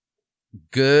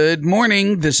Good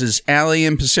morning. This is Allie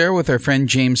and Passero with our friend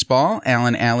James Ball.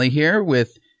 Alan Alley here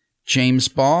with James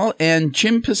Ball and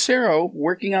Jim Passero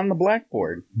working on the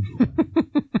blackboard.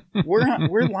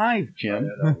 We're live, Jim.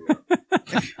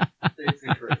 State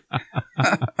secrets.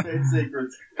 State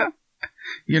secrets.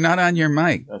 You're not on your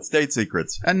mic. State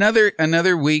secrets.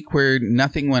 Another week where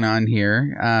nothing went on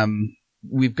here.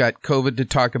 We've got COVID to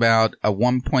talk about, a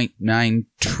 $1.9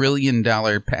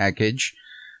 trillion package.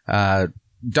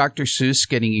 Dr. Seuss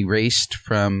getting erased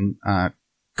from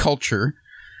culture.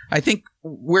 I think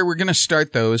where we're going to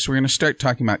start, though, is we're going to start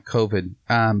talking about COVID.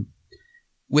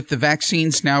 With the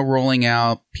vaccines now rolling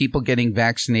out, people getting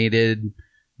vaccinated,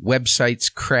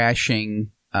 websites crashing,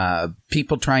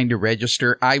 people trying to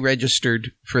register. I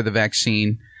registered for the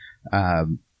vaccine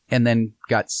and then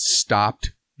got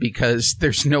stopped because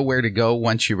there's nowhere to go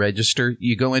once you register.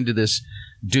 You go into this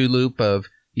do loop of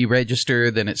you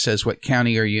register, then it says what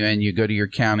county are you in. You go to your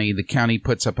county. The county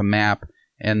puts up a map,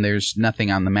 and there's nothing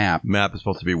on the map. Map is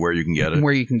supposed to be where you can get it.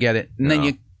 Where you can get it.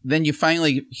 And then you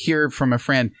finally hear from a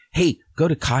friend, hey, go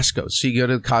to Costco. So you go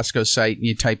to the Costco site, and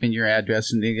you type in your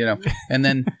address, and and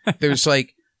then there's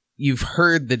like, you've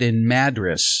heard that in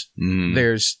Madras,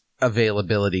 there's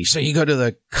availability. So you go to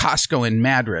the Costco in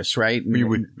Madras, right? Were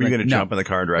you going to jump in the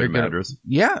car and drive to Madras?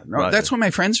 Yeah. Right. That's what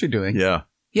my friends are doing. Yeah.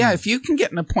 Yeah, if you can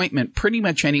get an appointment pretty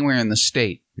much anywhere in the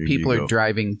state, people are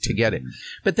driving to get it.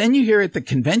 But then you hear at the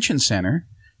convention center,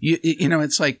 you know,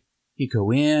 it's like you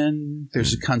go in,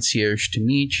 there's a concierge to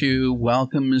meet you.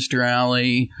 Welcome, Mr.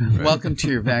 Alley. Right. Welcome to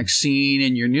your vaccine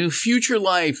and your new future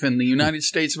life in the United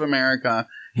States of America.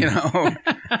 You know,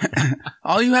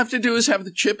 all you have to do is have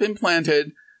the chip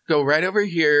implanted, go right over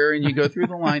here, and you go through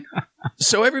the line.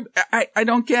 So I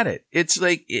don't get it. It's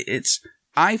like,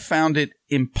 I found it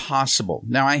impossible.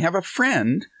 Now, I have a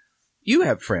friend. You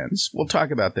have friends. We'll talk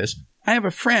about this. I have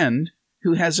a friend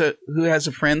who has a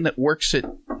friend that works at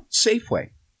Safeway.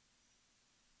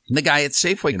 The guy at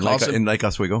Safeway calls him. In Lake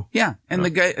Oswego? Yeah. And the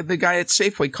guy at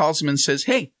Safeway calls him and says,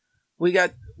 hey, we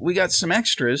got some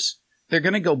extras. They're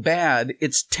going to go bad.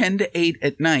 It's 10 to 8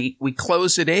 at night. We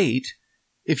close at 8.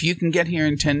 If you can get here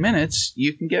in 10 minutes,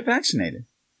 you can get vaccinated.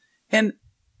 And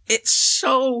it's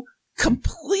so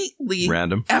completely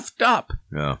random, effed up.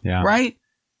 Yeah. Right?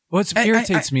 What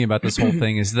irritates me about this whole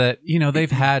thing is that, you know,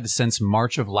 they've had since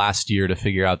March of last year to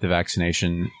figure out the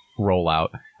vaccination rollout.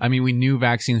 I mean, we knew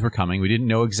vaccines were coming. We didn't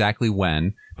know exactly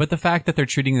when. But the fact that they're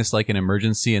treating this like an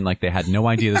emergency and like they had no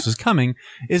idea this was coming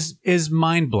is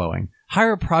mind-blowing.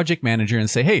 Hire a project manager and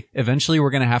say, hey, eventually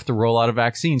we're going to have to roll out a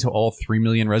vaccine to all 3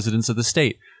 million residents of the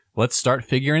state. Let's start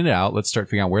figuring it out. Let's start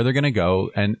figuring out where they're going to go.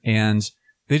 And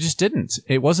they just didn't.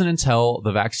 It wasn't until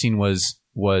the vaccine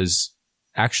was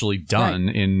actually done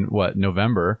in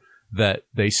November that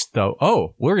they thought,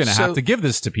 oh, we're going to have to give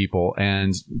this to people,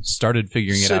 and started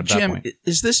figuring it out at that point. Jim,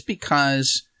 is this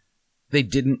because they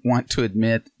didn't want to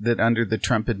admit that under the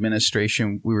Trump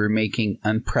administration we were making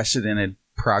unprecedented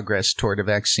progress toward a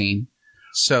vaccine?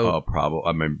 So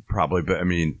probably, but I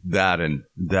mean that and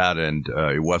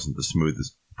it wasn't the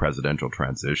smoothest presidential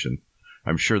transition.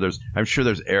 I'm sure there's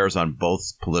errors on both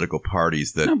political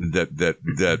parties that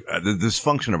the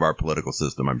dysfunction of our political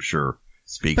system, I'm sure,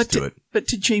 speaks to it. But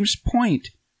to James' point,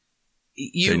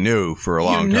 they knew for a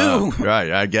long time.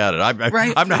 Right, I get it.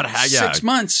 I'm not 6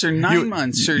 months or 9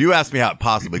 months. Or you asked me how it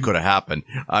possibly could have happened.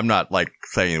 I'm not like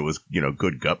saying it was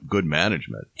good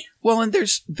management. Well, and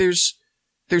there's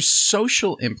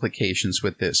social implications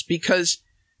with this because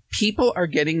people are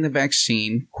getting the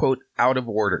vaccine, quote, out of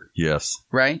order. Yes.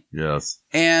 Right? Yes.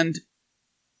 And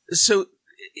so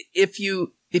if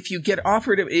you get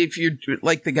offered, if you're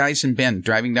like the guys in Bend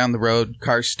driving down the road,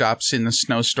 car stops in the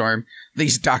snowstorm,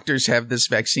 these doctors have this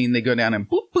vaccine, they go down and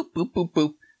boop, boop, boop, boop,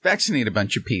 boop, vaccinate a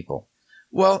bunch of people.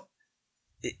 Well,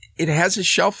 it has a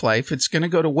shelf life. It's going to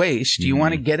go to waste. You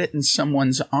want to get it in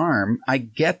someone's arm. I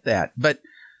get that. But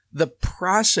the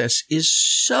process is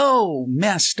so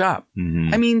messed up.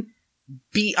 I mean,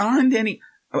 beyond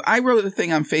I wrote a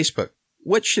thing on Facebook.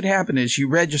 What should happen is you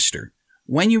register.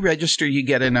 When you register, you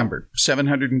get a number,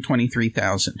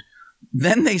 723,000.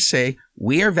 Then they say,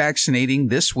 we are vaccinating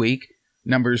this week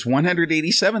numbers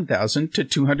 187,000 to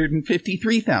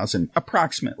 253,000,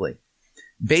 approximately.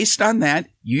 Based on that,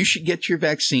 you should get your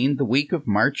vaccine the week of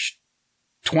March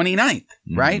 29th,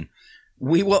 right?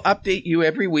 We will update you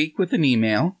every week with an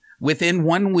email. Within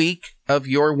 1 week of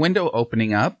your window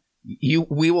opening up,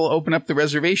 we will open up the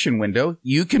reservation window.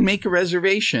 You can make a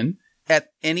reservation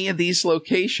at any of these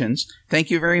locations.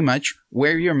 Thank you very much.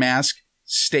 Wear your mask.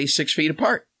 Stay 6 feet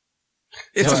apart.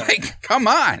 It's like, come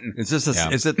on. Is this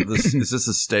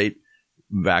a state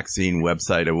vaccine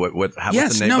website? Or what's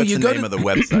the name of the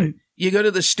website? You go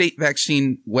to the state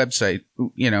vaccine website,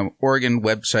 Oregon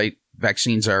website,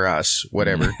 Vaccines Are Us,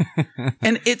 whatever.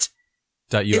 And it's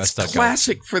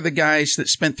classic for the guys that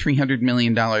spent $300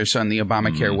 million on the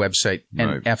Obamacare website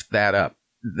and effed that up,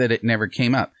 that it never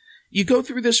came up. You go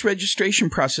through this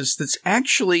registration process that's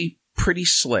actually pretty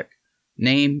slick.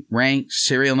 Name, rank,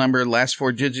 serial number, last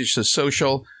 4 digits of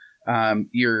social,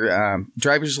 your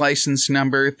driver's license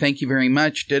number. Thank you very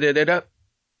much. Da-da-da-da.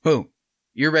 Boom.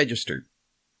 You're registered.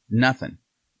 Nothing.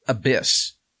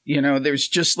 Abyss. There's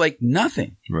just like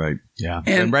nothing. Right. Yeah.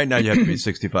 And right now you have to be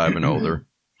 65 and older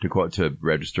to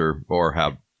register or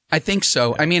have. I think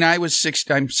so. I mean,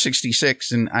 I'm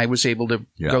 66 and I was able to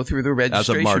go through the registration process.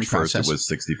 As of March 1st, process. It was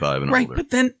 65 and older. older. Right. But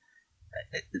then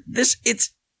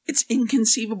it's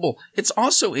inconceivable. It's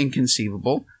also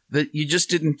inconceivable that you just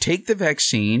didn't take the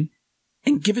vaccine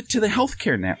and give it to the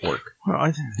healthcare network. Well,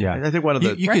 I think one of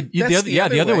the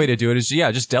the other way to do it is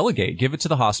just delegate, give it to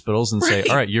the hospitals and say,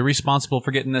 all right, you're responsible for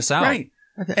getting this out. Right.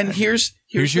 And here's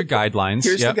your guidelines.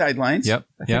 Here's the guidelines. Yep.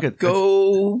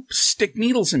 Go stick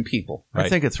needles in people. I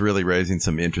think it's really raising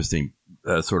some interesting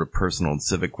sort of personal and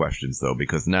civic questions, though,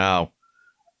 because now,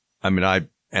 I mean, I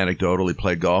anecdotally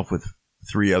played golf with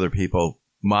 3 other people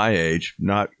my age,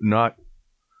 not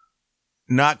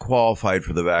qualified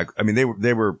for the vaccine. I mean, they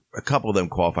were a couple of them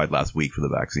qualified last week for the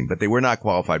vaccine, but they were not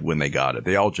qualified when they got it.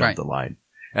 They all jumped the line,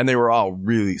 and they were all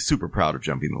really super proud of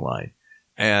jumping the line.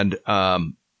 And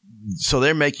so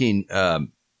they're making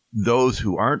those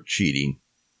who aren't cheating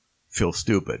feel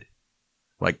stupid.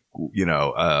 Like,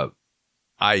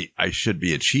 I should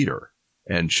be a cheater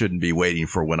and shouldn't be waiting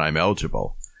for when I'm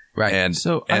eligible. Right. And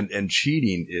so and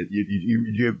cheating,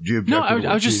 you no,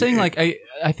 I was just saying, like, I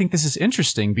think this is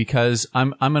interesting because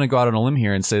I'm going to go out on a limb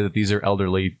here and say that these are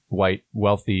elderly, white,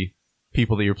 wealthy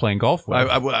people that you're playing golf with.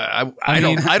 I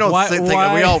don't think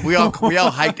we all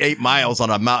hiked 8 miles on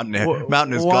a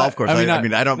mountainous golf course. I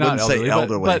wouldn't say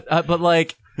elderly, but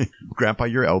like, Grandpa,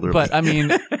 you're elderly. But I mean,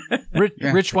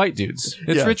 rich white dudes.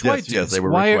 It's rich white dudes. Yes, they were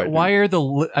rich white dudes. Why are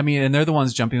and they're the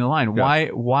ones jumping the line. Yeah.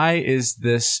 Why is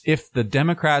this, if the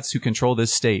Democrats who control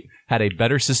this state had a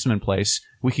better system in place,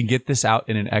 we could get this out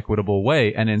in an equitable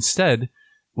way. And instead,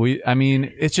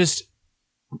 it's just,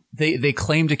 they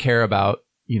claim to care about,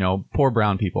 poor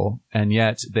brown people, and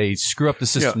yet they screw up the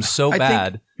system so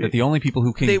bad that the only people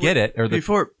who can get it are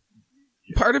the...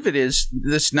 Part of it is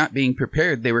this not being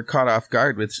prepared. They were caught off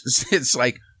guard with, it's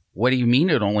like, what do you mean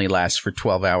it only lasts for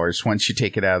 12 hours once you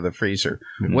take it out of the freezer?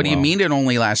 What do you mean it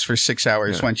only lasts for 6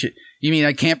 hours once you mean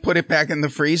I can't put it back in the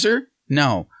freezer?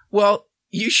 No. Well,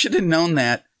 you should have known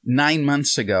that 9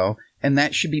 months ago, and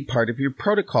that should be part of your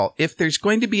protocol. If there's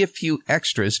going to be a few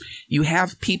extras, you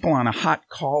have people on a hot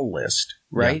call list,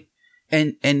 right? Yeah.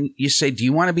 And you say, do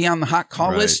you want to be on the hot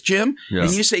call list, Jim? Yeah.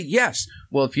 And you say, yes.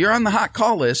 Well, if you're on the hot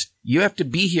call list, you have to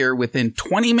be here within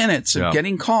 20 minutes of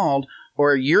getting called,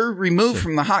 or you're removed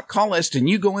from the hot call list and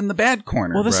you go in the bad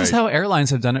corner. Well, this is how airlines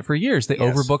have done it for years. They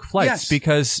overbook flights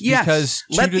because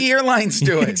let the airlines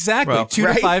do it. Exactly. Well, 2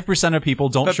 to 5% of people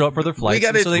don't show up for their flights. We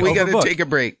got to take a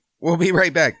break. We'll be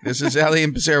right back. This is Ali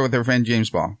and Pissarro with our friend James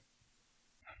Ball.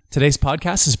 Today's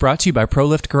podcast is brought to you by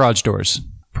ProLift Garage Doors.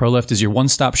 ProLift is your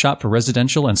one-stop shop for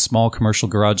residential and small commercial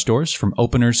garage doors, from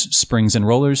openers, springs, and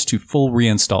rollers to full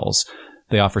reinstalls.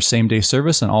 They offer same-day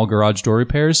service on all garage door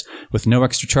repairs with no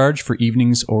extra charge for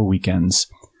evenings or weekends.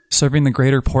 Serving the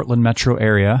greater Portland metro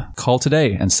area, call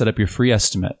today and set up your free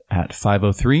estimate at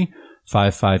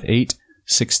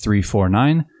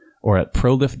 503-558-6349 or at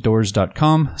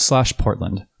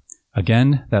proliftdoors.com/Portland.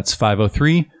 Again, that's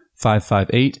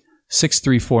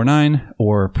 503-558-6349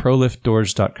 or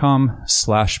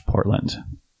proliftdoors.com/Portland.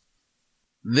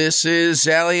 This is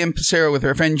Ali and Pissarro with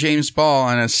our friend James Ball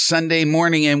on a Sunday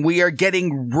morning, and we are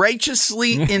getting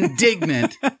righteously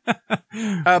indignant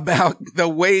about the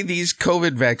way these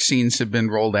COVID vaccines have been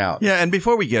rolled out. Yeah, and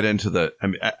before we get into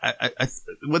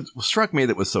what struck me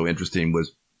that was so interesting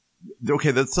was,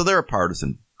 so there are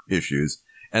partisan issues,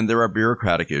 and there are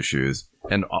bureaucratic issues,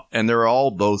 and there are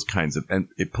all those kinds of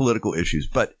political issues,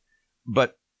 but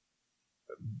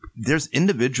there's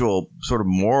individual sort of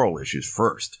moral issues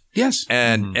first. Yes.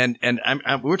 And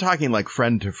we're talking like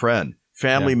friend to friend,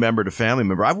 family member to family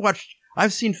member.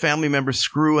 I've seen family members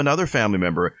screw another family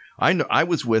member. I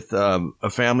was with a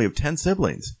family of 10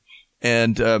 siblings,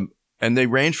 and they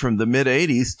range from the mid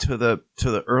 80s to the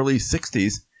early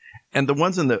 60s. And the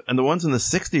ones in the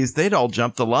 60s, they'd all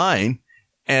jumped the line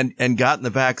and gotten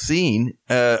the vaccine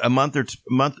a month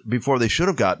before they should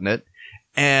have gotten it.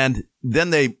 And then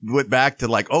they went back to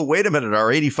like, oh, wait a minute,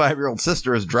 our 85-year-old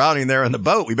sister is drowning there in the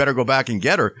boat. We better go back and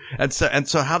get her. And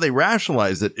so how they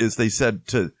rationalized it is they said,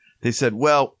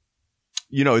 well,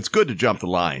 it's good to jump the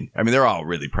line. I mean, they're all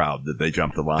really proud that they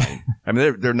jumped the line. I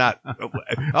mean, they're not,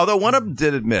 although one of them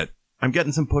did admit, I'm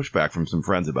getting some pushback from some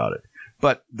friends about it.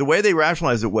 But the way they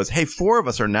rationalized it was, hey, 4 of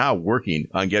us are now working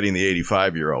on getting the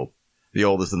 85-year-old, the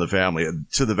oldest in the family,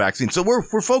 to the vaccine. So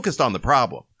we're focused on the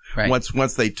problem. Right.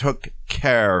 Once they took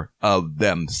care of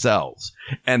themselves.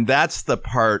 And that's the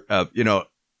part of,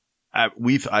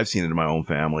 I've seen it in my own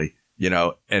family,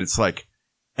 and it's like,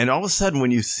 and all of a sudden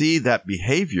when you see that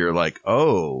behavior, like,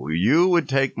 oh, you would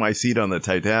take my seat on the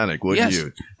Titanic, wouldn't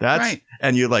you? That's right.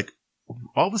 And you're like,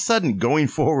 all of a sudden going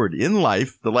forward in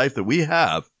life, the life that we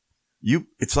have,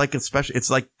 it's like it's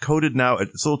like coded now.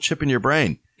 It's a little chip in your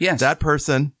brain. Yes. That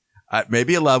person,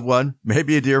 maybe a loved one,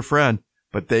 maybe a dear friend,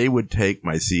 but they would take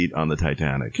my seat on the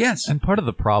Titanic. Yes. And part of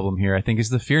the problem here, I think, is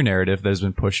the fear narrative that has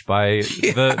been pushed by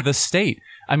the state.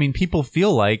 I mean, people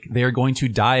feel like they are going to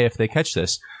die if they catch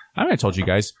this. I told you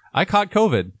guys, I caught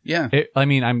COVID. Yeah.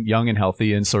 I'm young and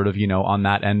healthy and sort of, on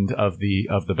that end of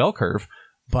the bell curve.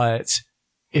 But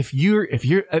if you're,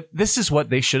 this is what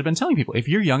they should have been telling people. If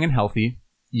you're young and healthy,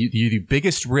 the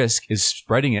biggest risk is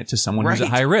spreading it to someone who's at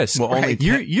high risk. Well,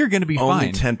 you're going to be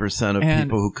only fine. 10% of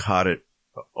people who caught it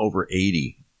over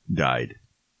 80 died.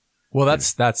 Well,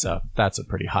 that's a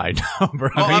pretty high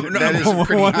number. That is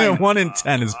pretty high. 1 in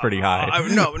 10 is pretty high.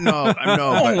 No.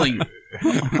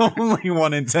 Only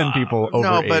 1 in 10 people over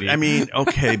 80. No, but I mean,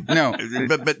 okay. No.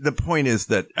 But the point is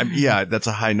that, that's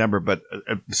a high number, but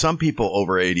some people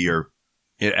over 80 are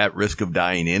at risk of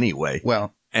dying anyway.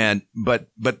 Well, but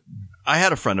I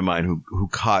had a friend of mine who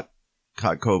caught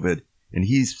COVID, and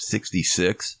he's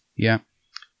 66. Yeah.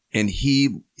 And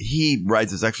he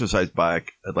rides his exercise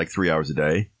bike at like 3 hours a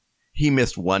day. He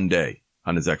missed 1 day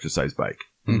on his exercise bike.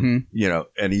 Mm-hmm.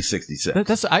 And he's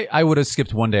 66. I would have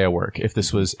skipped 1 day of work if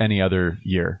this was any other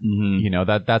year.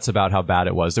 Mm-hmm. That's about how bad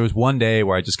it was. There was 1 day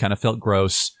where I just kind of felt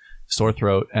gross, sore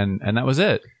throat, and that was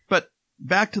it. But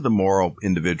back to the moral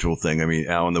individual thing. I mean,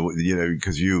 Alan,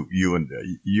 because you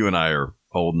and I are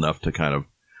old enough to kind of,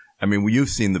 I mean, you've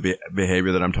seen the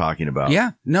behavior that I'm talking about.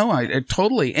 Yeah, no, I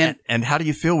totally. And how do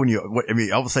you feel when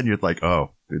all of a sudden you're like,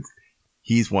 oh,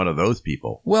 he's one of those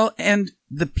people. Well, and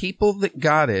the people that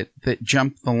got it, that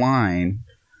jumped the line,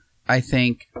 I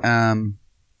think,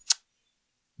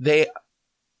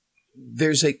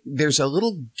 there's a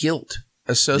little guilt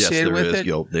associated with it.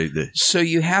 Guilt. So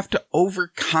you have to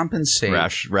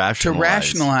overcompensate to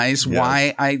rationalize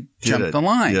why I jumped the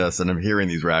line. Yes, and I'm hearing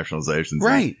these rationalizations,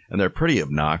 right? And they're pretty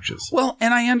obnoxious. Well,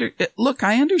 and I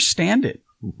understand it,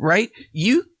 right?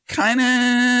 You kind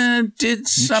of did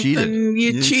something.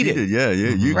 You cheated. Yeah,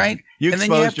 you right. You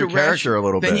exposed your character a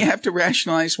little bit. Then you have to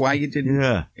rationalize why you didn't.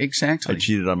 Yeah, exactly. I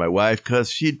cheated on my wife because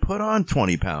she'd put on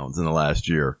 20 pounds in the last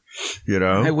year.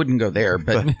 I wouldn't go there,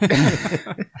 but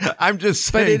I'm just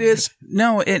saying. But it is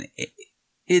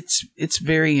it's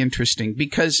very interesting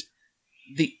because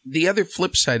the other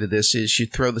flip side of this is you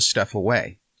throw the stuff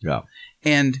away. Yeah,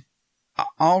 and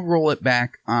I'll roll it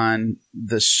back on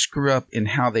the screw up in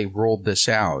how they rolled this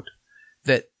out.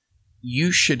 That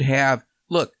you should have.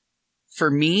 Look, for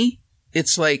me,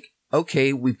 it's like,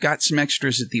 okay, we've got some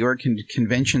extras at the Oregon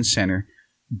Convention Center.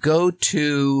 Go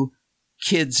to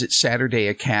kids at Saturday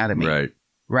Academy,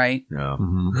 right? Yeah.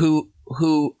 Mm-hmm.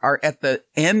 Who are at the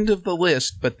end of the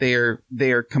list, but they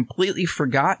are completely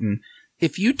forgotten.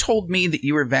 If you told me that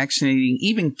you were vaccinating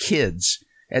even kids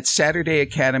at Saturday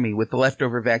Academy with the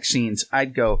leftover vaccines,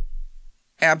 I'd go,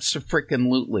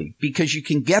 abso-frickin-lutely, because you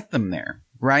can get them there,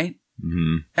 right?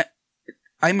 Mm-hmm.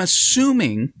 I'm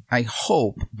assuming, I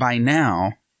hope, by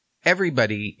now,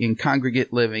 everybody in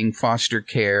congregate living, foster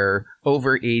care,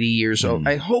 over 80 years old,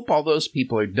 I hope all those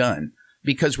people are done,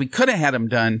 because we could have had them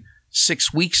done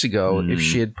 6 weeks ago if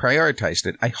she had prioritized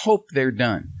it. I hope they're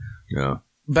done. Yeah.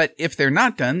 But if they're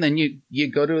not done, then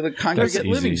you go to the congregate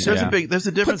living center. There's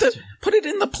a difference. Put it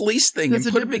in the police thing and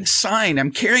put a big sign.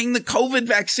 I'm carrying the COVID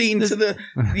vaccine to the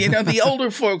the older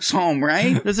folks' home,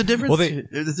 right? There's a difference.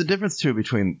 There's a difference too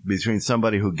between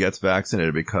somebody who gets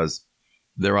vaccinated because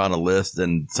they're on a list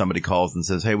and somebody calls and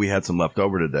says, "Hey, we had some left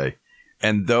over today,"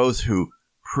 and those who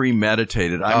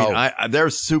premeditated. I mean,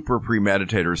 there's super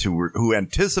premeditators who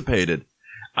anticipated.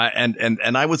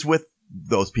 And I was with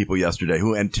those people yesterday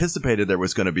who anticipated there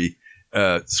was going to be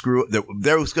there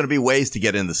was going to be ways to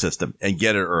get in the system and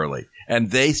get it early,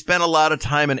 and they spent a lot of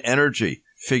time and energy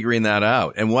figuring that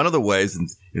out. And one of the ways, and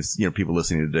is people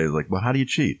listening today are like, well, how do you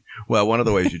cheat? Well, one of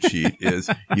the ways you cheat is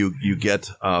you get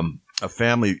a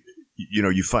family.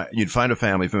 You'd find a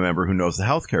family member who knows the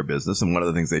healthcare business, and one of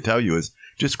the things they tell you is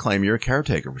just claim you're a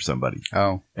caretaker for somebody.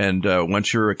 Oh, and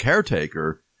once you're a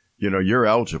caretaker, you're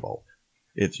eligible.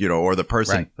 It's, or the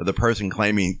person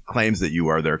claims that you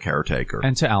are their caretaker.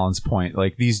 And to Alan's point,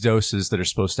 like these doses that are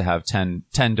supposed to have 10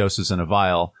 doses in a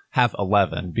vial have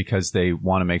 11 because they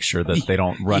want to make sure that they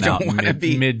don't run out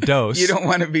mid-dose. You don't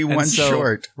want to be one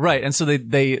short. Right. And so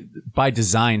they by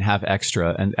design have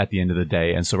extra and at the end of the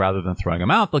day. And so rather than throwing them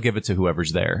out, they'll give it to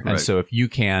whoever's there. And so if you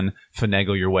can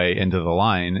finagle your way into the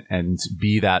line and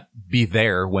be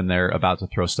there when they're about to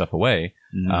throw stuff away,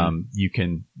 you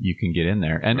can get in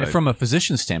there. And from a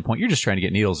physician standpoint, you're just trying to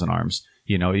get needles in arms.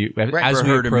 As we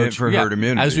approach herd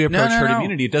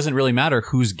immunity, it doesn't really matter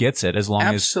whose gets it as long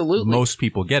as most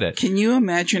people get it. Can you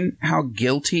imagine how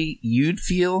guilty you'd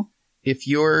feel if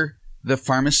you're the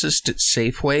pharmacist at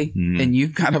Safeway and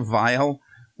you've got a vial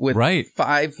with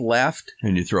 5 left,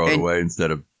 and you throw it away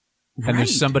instead of. And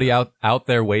there's somebody out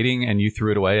there waiting, and you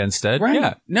threw it away instead. Right?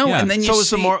 Yeah. No, and then you is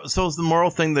the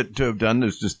moral thing to have done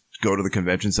is just go to the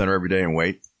convention center every day and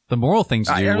wait. The moral thing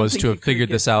to do was to have figured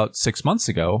this out 6 months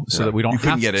ago, so that we don't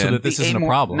have to, so that this isn't a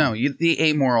problem. No, the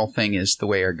amoral thing is the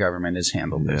way our government has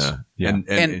handled this. Yeah.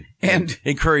 And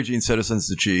encouraging citizens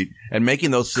to cheat and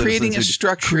making those citizens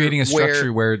creating a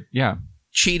structure where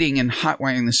cheating and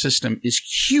hotwiring the system is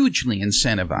hugely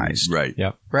incentivized. Right.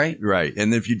 Yep. Right.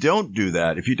 And if you don't do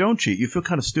that, if you don't cheat, you feel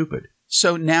kind of stupid.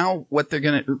 So now what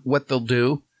they'll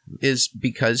do is,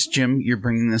 because Jim, you're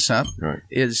bringing this up,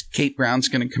 is Kate Brown's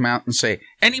going to come out and say,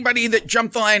 anybody that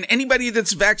jumped the line, anybody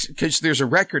that's vaccinated, because there's a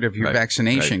record of your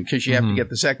vaccination, because you have to get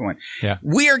the second one. Yeah.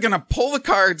 We are going to pull the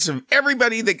cards of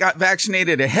everybody that got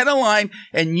vaccinated ahead of line,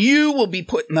 and you will be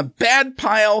put in the bad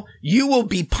pile. You will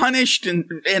be punished, and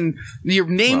your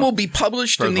name will be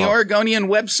published in the Oregonian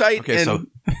website. Okay,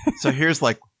 so here's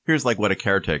like what a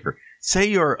caretaker. Say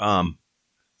you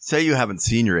haven't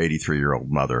seen your 83-year-old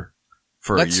mother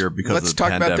for a year because of the pandemic. Let's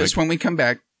talk about this when we come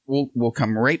back. We'll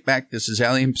come right back. This is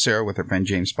Allie and Sarah with our friend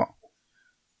James Paul.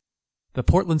 The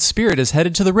Portland Spirit is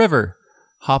headed to the river.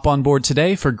 Hop on board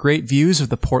today for great views of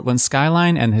the Portland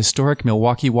skyline and the historic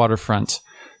Milwaukee waterfront.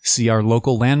 See our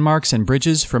local landmarks and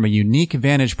bridges from a unique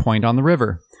vantage point on the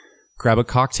river. Grab a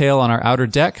cocktail on our outer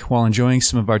deck while enjoying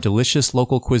some of our delicious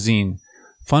local cuisine.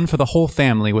 Fun for the whole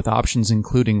family with options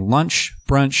including lunch,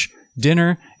 brunch,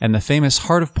 dinner, and the famous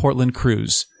Heart of Portland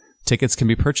cruise. Tickets can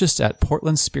be purchased at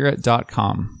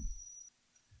portlandspirit.com.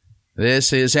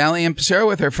 This is Allie and Pissarro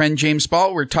with our friend James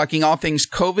Ball. We're talking all things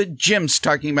COVID. Jim's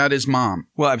talking about his mom.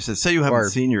 Well, I said, say you haven't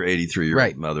seen your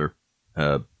 83-year-old mother,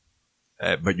 but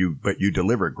you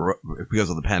deliver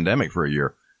because of the pandemic for a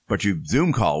year. But you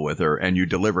Zoom call with her and you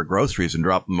deliver groceries and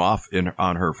drop them off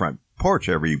on her front porch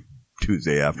every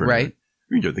Tuesday afternoon. Right.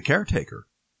 You're the caretaker.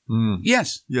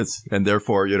 Yes. And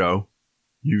therefore,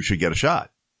 you should get a shot.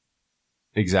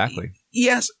 Exactly.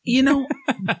 Yes. I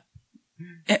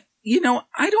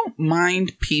don't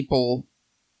mind people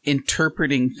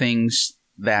interpreting things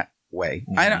that way.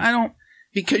 I don't,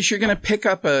 because you're going to pick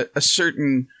up a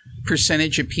certain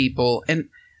percentage of people. And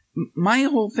my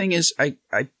whole thing is I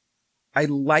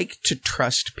like to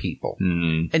trust people.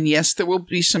 And yes, there will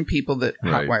be some people that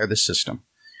hotwire the system.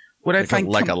 What I find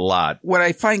a lot. What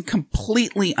I find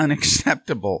completely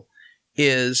unacceptable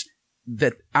is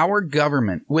that our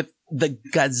government, with the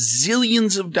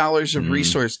gazillions of dollars of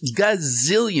resource that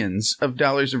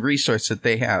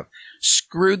they have,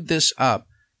 screwed this up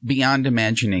beyond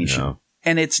imagination. No.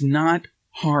 And it's not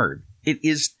hard. It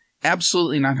is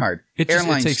absolutely not hard.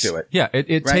 Airlines do it. Yeah,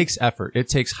 it takes effort. It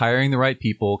takes hiring the right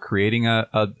people, creating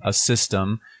a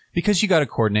system, because you got to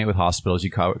coordinate with hospitals,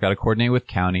 you got to coordinate with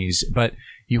counties, but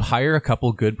you hire a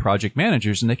couple good project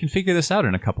managers and they can figure this out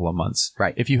in a couple of months.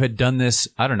 Right. If you had done this,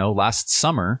 I don't know, last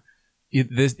summer,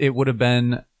 it would have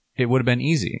been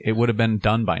easy. It would have been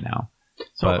done by now.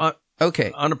 So,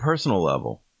 on a personal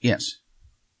level, yes.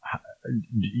 Do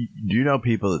you know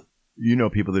people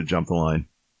that jump the line?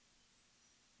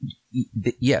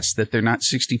 Yes, that they're not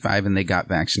 65 and they got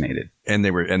vaccinated, and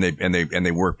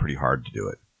they worked pretty hard to do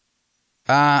it.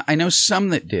 I know some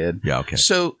that did. Yeah. Okay.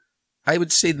 So I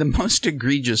would say the most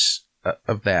egregious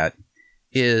of that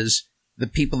is the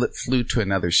people that flew to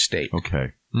another state.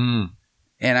 Okay.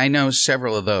 And I know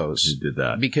several of those. You did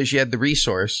that because you had the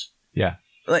resource. Yeah.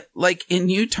 Like in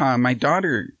Utah, my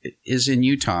daughter is in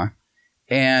Utah,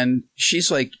 and she's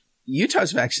like,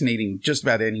 Utah's vaccinating just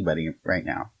about anybody right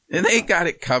now. And they got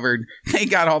it covered. They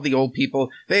got all the old people.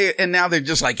 And now they're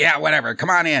just like, yeah, whatever. Come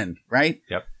on in. Right?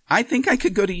 Yep. I think I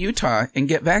could go to Utah and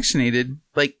get vaccinated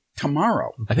like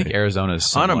tomorrow. I think Arizona's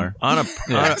similar. On a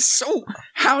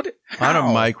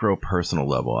micro personal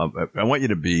level, I want you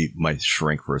to be my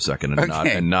shrink for a second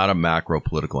and not a macro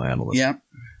political analyst. Yeah.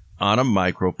 On a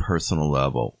micro personal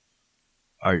level,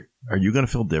 are you going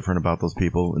to feel different about those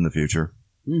people in the future?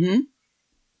 Mm-hmm.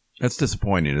 That's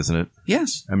disappointing, isn't it?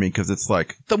 Yes. I mean, because it's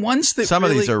like The ones that some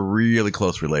really, of these are really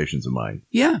close relations of mine.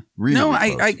 yeah. Really no, close.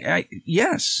 I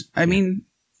yes. I mean,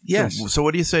 yes. So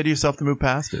what do you say to yourself to move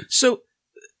past it? So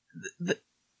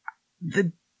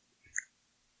the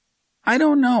I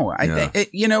don't know.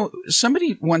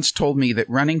 Somebody once told me that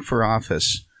running for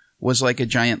office was like a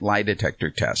giant lie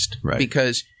detector test. Right.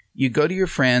 Because you go to your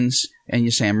friends and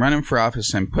you say, I'm running for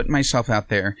office. I'm putting myself out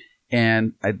there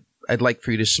and I'd like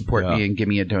for you to support me and give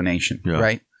me a donation. Yeah.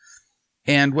 Right.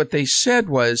 And what they said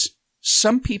was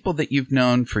some people that you've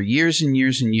known for years and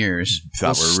years and years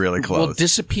Thought we're really close. will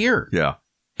disappear Yeah.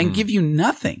 and give you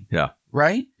nothing. Yeah.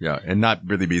 Right? Yeah. And not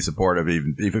really be supportive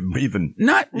even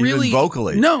Not really even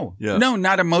vocally. No. Yeah. No,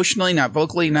 not emotionally, not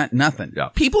vocally, not nothing. Yeah.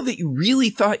 People that you really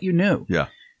thought you knew. Yeah.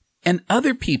 And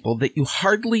other people that you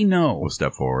hardly know We'll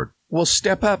step forward. will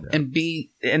step up and be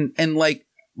and like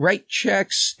write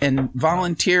checks and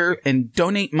volunteer and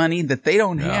donate money that they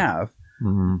don't have.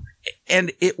 Mm-hmm.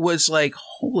 And it was like,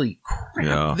 holy crap,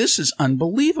 Yeah. this is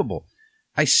unbelievable.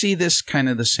 I see this kind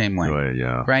of the same way.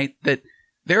 Yeah. Right? That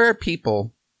there are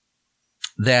people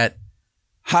that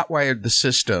hotwired the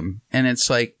system and it's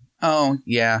like, oh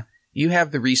yeah, you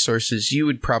have the resources. You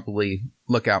would probably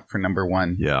look out for number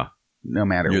one Yeah. no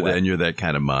matter what. And you're that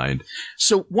kind of mind.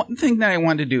 So one thing that I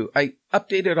wanted to do, I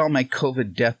updated all my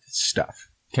COVID death stuff.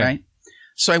 Okay. Right?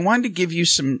 So I wanted to give you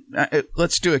some,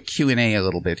 let's do a Q&A a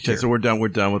little bit here. Okay, so we're done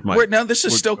with my. No, this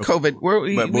is still COVID.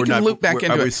 We can loop back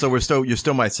into it. So you're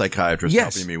still my psychiatrist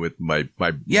Yes. helping me with my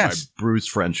Yes. bruised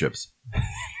friendships.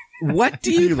 What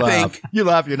do you laugh. think? You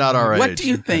laugh. You're not our age. What do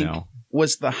you think know.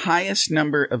 was the highest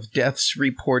number of deaths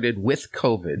reported with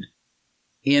COVID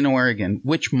in Oregon?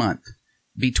 Which month?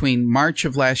 Between March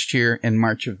of last year and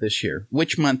March of this year.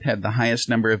 Which month had the highest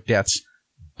number of deaths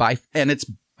and it's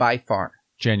by far?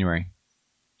 January.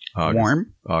 August.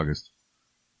 Warm. August.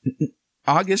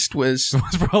 August was It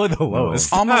was probably the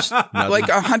lowest. almost like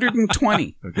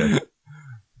 120. Okay.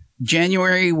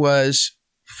 January was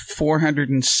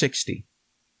 460.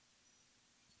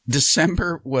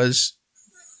 December was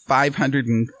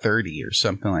 530 or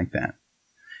something like that.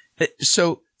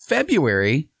 So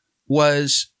February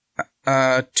was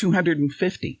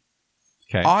 250.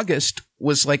 Okay. August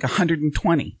was like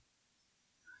 120.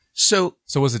 So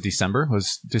So was it December?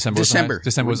 Was December?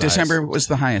 December Was the highest? was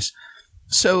the highest.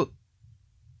 So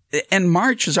and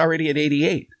March is already at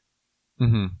 88,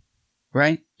 Mm-hmm.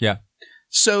 right? Yeah.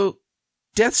 So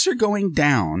deaths are going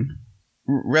down,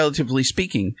 relatively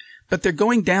speaking, but they're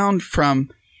going down from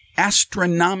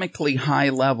astronomically high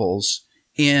levels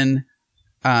in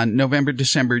November,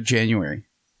 December, January.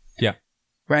 Yeah.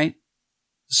 Right?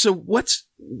 So what's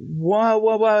going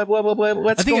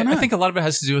on? I think a lot of it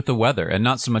has to do with the weather, and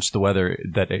not so much the weather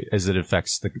as it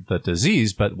affects the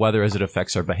disease, but weather as it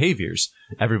affects our behaviors.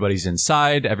 Everybody's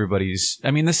inside.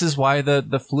 This is why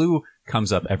the flu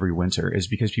comes up every winter, is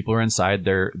because people are inside.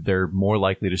 They're more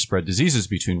likely to spread diseases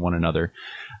between one another.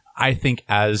 I think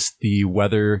as the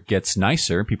weather gets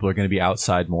nicer, people are going to be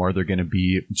outside more. They're going to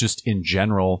be just in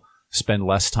general spend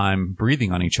less time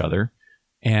breathing on each other.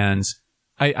 And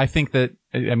I think that,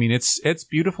 it's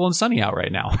beautiful and sunny out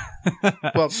right now.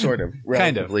 Well, sort of,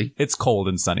 relatively. Kind of. It's cold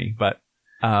and sunny, but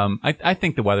I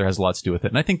think the weather has a lot to do with it.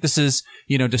 And I think this is,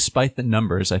 despite the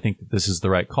numbers, I think that this is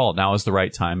the right call. Now is the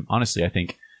right time. Honestly, I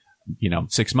think,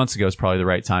 6 months ago is probably the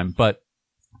right time. But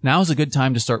now is a good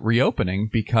time to start reopening,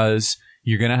 because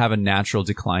you're going to have a natural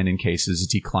decline in cases,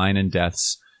 decline in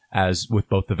deaths, as with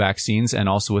both the vaccines and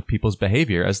also with people's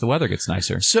behavior as the weather gets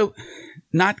nicer. So,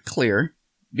 not clear,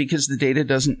 because the data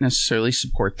doesn't necessarily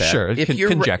support that. Sure,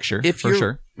 conjecture, for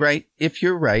sure. Right, if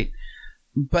you're right.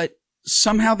 But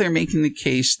somehow they're making the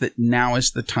case that now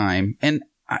is the time. And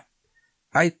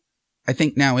I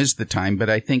think now is the time, but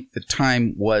I think the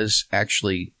time was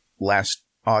actually last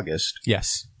August.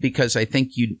 Yes. Because I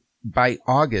think by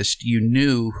August, you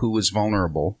knew who was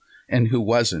vulnerable and who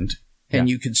wasn't. And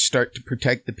you could start to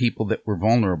protect the people that were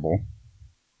vulnerable.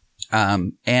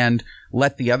 And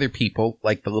let the other people,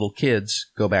 like the little kids,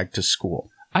 go back to school.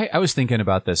 I was thinking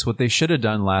about this. What they should have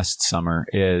done last summer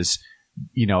is,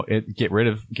 get rid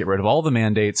of all the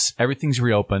mandates. Everything's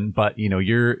reopened, but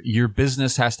your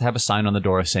business has to have a sign on the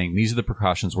door saying these are the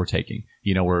precautions we're taking.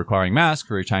 We're requiring masks,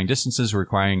 we're requiring distances, we're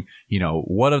requiring,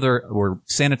 we're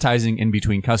sanitizing in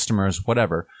between customers,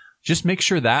 whatever. Just make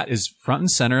sure that is front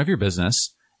and center of your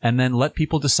business. And then let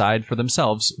people decide for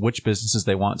themselves which businesses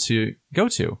they want to go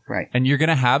to. Right. And you're going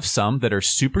to have some that are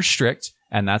super strict,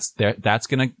 and that's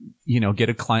going to, get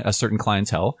a certain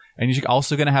clientele. And you're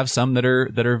also going to have some that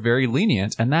are very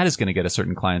lenient, and that is going to get a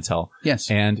certain clientele.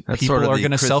 Yes. And That's people sort of are the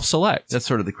going to self-select. That's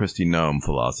sort of the Kristi Noem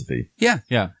philosophy. Yeah.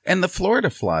 Yeah. And the Florida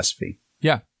philosophy.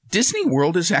 Yeah. Disney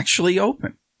World is actually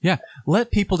open. Yeah,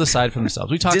 let people decide for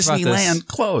themselves. We talked about this. Disneyland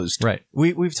closed. Right.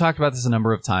 We've talked about this a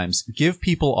number of times. Give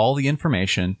people all the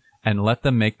information and let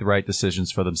them make the right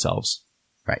decisions for themselves.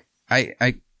 Right.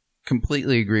 I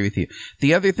completely agree with you.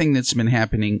 The other thing that's been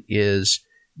happening is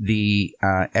the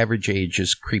average age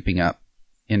is creeping up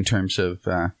in terms of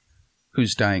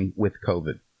who's dying with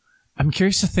COVID. I'm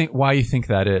curious to think why you think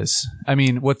that is. I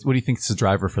mean, what do you think is the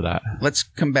driver for that? Let's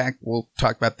come back. We'll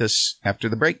talk about this after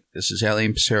the break. This is Allie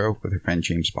and Pissarro with her friend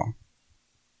James Ball.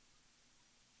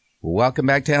 Welcome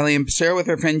back to Allie and Pissarro with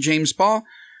her friend James Ball.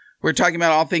 We're talking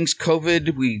about all things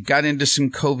COVID. We got into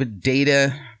some COVID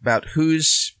data about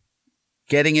who's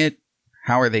getting it,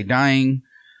 how are they dying,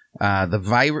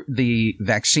 the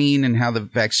vaccine and how the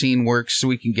vaccine works, so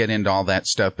we can get into all that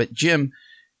stuff. But Jim,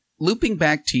 looping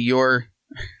back to your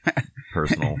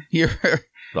personal your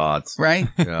thoughts, right?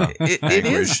 Yeah,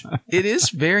 it is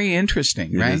very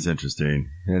interesting, right? It is interesting,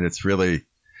 and it's really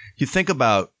you think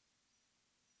about.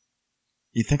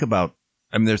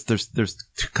 I mean, there's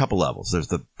a couple levels. There's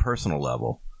the personal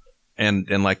level, and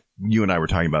like you and I were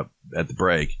talking about at the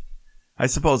break. I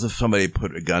suppose if somebody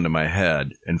put a gun to my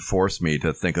head and forced me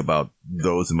to think about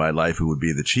those in my life who would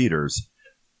be the cheaters,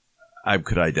 I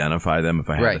could identify them if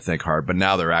I had to think hard. But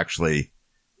now they're actually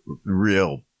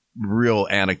real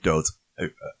anecdotes,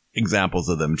 examples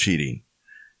of them cheating.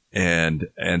 And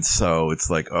so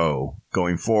it's like, oh,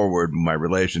 going forward, my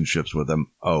relationships with them,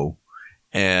 oh.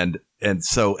 And then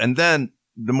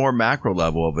the more macro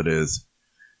level of it is,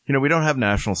 we don't have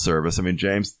national service. I mean,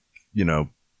 James,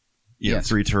 yes.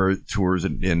 3 tours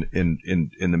in the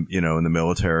in the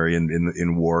military and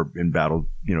in war, in battle,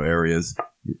 areas,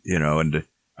 and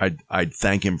I'd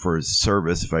thank him for his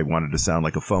service if I wanted to sound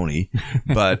like a phony,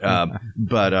 but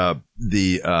what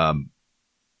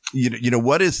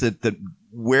is it that,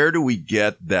 where do we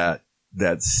get that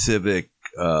civic,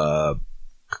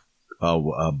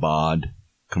 bond,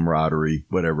 camaraderie,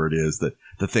 whatever it is, that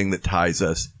the thing that ties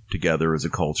us together as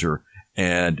a culture,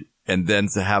 and then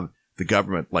to have the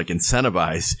government like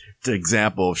incentivize the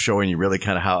example of showing you really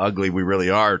kind of how ugly we really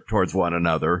are towards one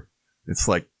another. It's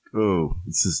like, oh,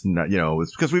 this is not,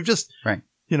 it's because we've just, right.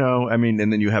 I mean,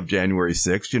 and then you have January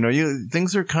 6th,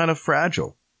 things are kind of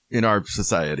fragile in our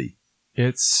society.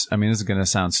 This is going to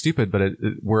sound stupid, but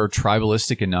we're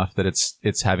tribalistic enough that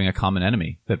it's having a common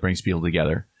enemy that brings people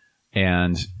together.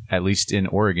 And at least in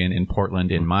Oregon, in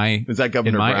Portland, in my is that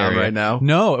Governor Brown area right now?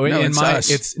 No, it's us.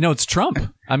 It's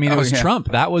Trump. I mean, it was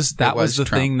Trump. That was the Trump.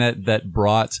 thing that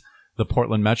brought the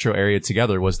Portland metro area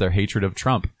together, was their hatred of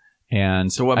Trump.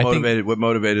 And so what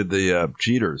motivated the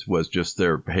cheaters was just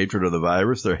their hatred of the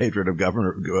virus, their hatred of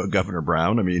Governor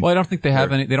Brown. I mean, well, I don't think they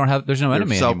have any. They don't have. There's no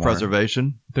enemy anymore.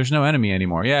 Self-preservation. There's no enemy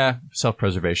anymore. Yeah,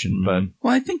 self-preservation. Mm-hmm. But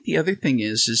well, I think the other thing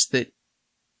is that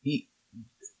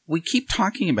we keep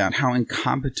talking about how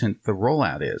incompetent the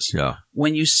rollout is. Yeah.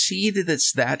 When you see that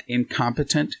it's that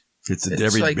incompetent, it's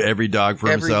every dog for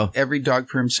himself. Every dog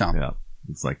for himself. Yeah.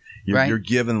 It's like you're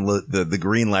given the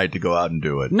green light to go out and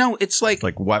do it. No, it's like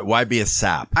why be a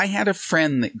sap? I had a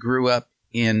friend that grew up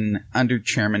under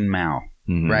Chairman Mao,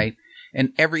 mm-hmm. right?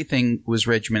 And everything was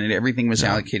regimented. Everything was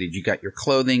allocated. You got your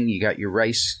clothing, you got your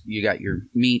rice, you got your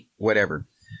meat, whatever.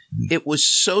 It was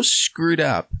so screwed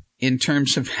up in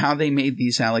terms of how they made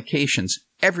these allocations.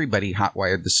 Everybody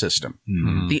hotwired the system.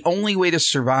 Mm-hmm. The only way to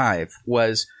survive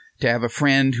was to have a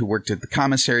friend who worked at the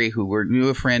commissary, who knew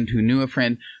a friend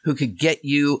who could get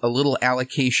you a little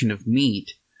allocation of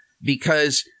meat,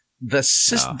 because the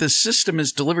system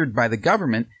is delivered by the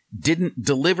government, didn't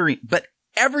deliver it, but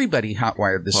everybody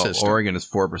hotwired the system. Oregon is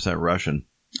 4% Russian.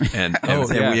 And,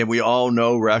 we all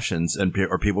know Russians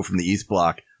or people from the East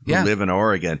Bloc who live in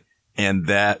Oregon. And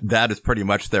that is pretty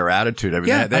much their attitude. I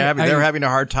mean, they're having a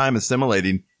hard time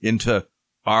assimilating into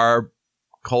our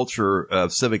culture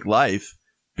of civic life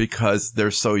because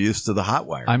they're so used to the hot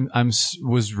wire.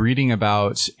 Was reading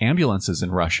about ambulances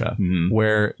in Russia, mm-hmm.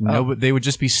 where they would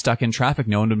just be stuck in traffic.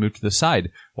 No one would move to the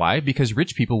side. Why? Because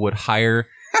rich people would hire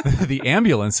the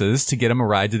ambulances to get them a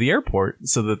ride to the airport.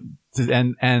 So that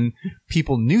and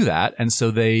people knew that, and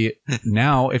so they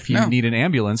now, if you need an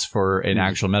ambulance for an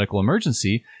actual medical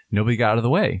emergency, nobody got out of the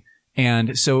way.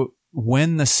 And so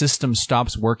when the system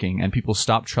stops working and people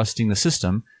stop trusting the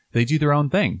system, they do their own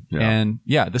thing. Yeah. And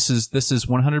this is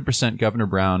 100% Governor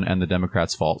Brown and the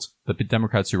Democrats' fault. The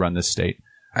Democrats who run this state,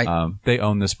 they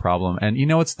own this problem. And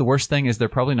what's the worst thing is they're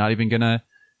probably not even going to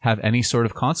have any sort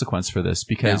of consequence for this,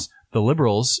 because the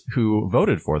liberals who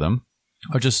voted for them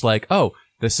are just like, oh,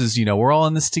 this is, we're all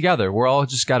in this together. We're all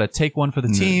just got to take one for the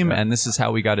team, and this is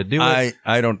how we got to do it.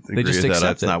 I don't agree just with that. accept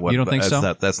That's not what you don't think so?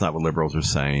 That's not what liberals are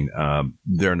saying. A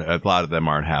lot of them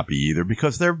aren't happy either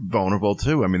because they're vulnerable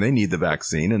too. I mean, they need the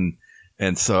vaccine,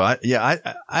 and so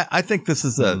I think this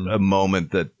is a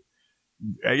moment that.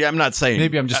 I'm not saying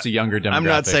maybe I'm just a younger demographic. I'm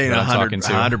not saying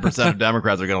 100% of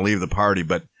Democrats are going to leave the party,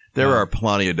 but there are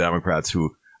plenty of Democrats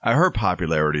who her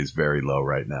popularity is very low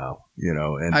right now.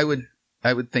 And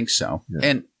I would think so.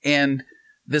 Yeah. And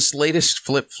this latest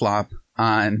flip flop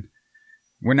on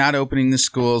we're not opening the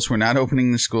schools, we're not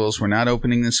opening the schools, we're not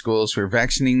opening the schools, we're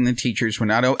vaccinating the teachers,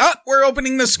 we're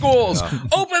opening the schools.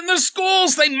 Open the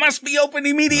schools, they must be open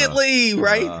immediately,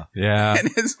 right? Yeah.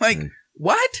 And it's like,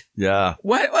 what? Yeah.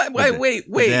 What? Wait.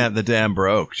 The dam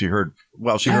broke. She heard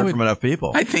from enough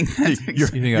people. I think that's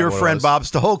your friend Bob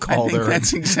Stoll called her.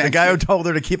 That's exactly the guy who told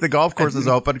her to keep the golf courses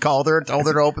open called her and told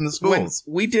her to open the schools.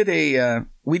 We did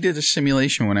a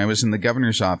simulation when I was in the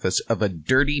governor's office of a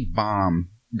dirty bomb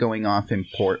going off in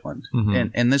Portland,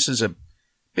 and this is a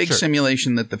big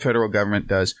simulation that the federal government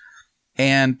does.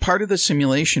 And part of the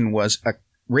simulation was a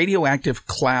radioactive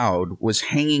cloud was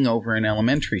hanging over an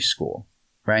elementary school,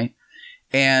 right?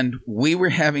 And we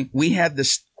had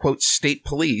this, quote, state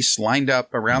police lined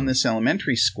up around this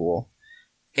elementary school,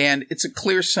 and it's a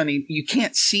clear sunny, you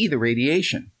can't see the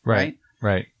radiation, right?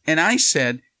 Right. And I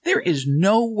said, there is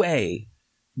no way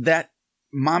that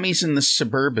mommies in the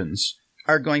Suburbans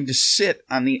are going to sit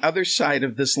on the other side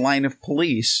of this line of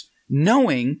police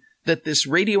knowing that this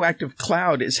radioactive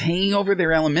cloud is hanging over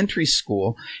their elementary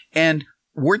school, and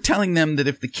we're telling them that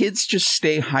if the kids just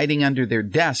stay hiding under their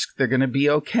desk, they're going to be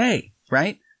okay.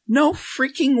 Right? No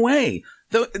freaking way.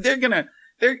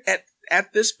 They're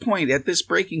at this point, at this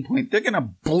breaking point, they're going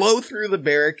to blow through the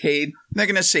barricade. They're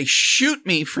going to say, shoot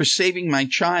me for saving my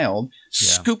child,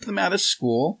 scoop them out of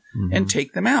school, and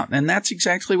take them out. And that's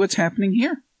exactly what's happening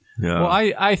here. Yeah.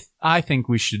 Well, I think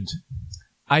we should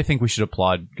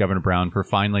applaud Governor Brown for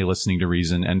finally listening to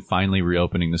reason and finally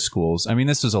reopening the schools. I mean,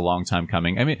 this was a long time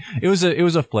coming. I mean, it was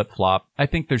a flip flop. I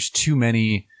think there's too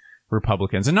many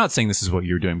Republicans, and not saying this is what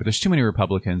you're doing, but there's too many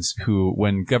Republicans who,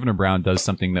 when Governor Brown does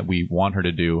something that we want her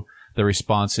to do, the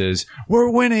response is, we're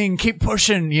winning, keep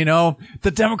pushing,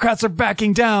 the Democrats are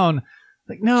backing down.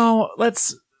 Like, no,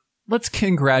 let's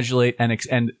congratulate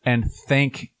and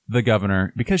thank the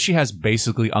governor, because she has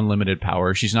basically unlimited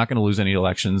power. She's not going to lose any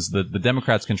elections. The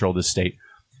Democrats control this state.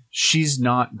 She's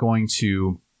not going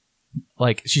to,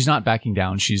 she's not backing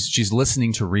down. She's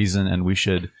listening to reason, and we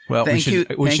should. Well, thank you,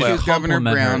 Governor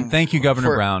Brown. Thank you,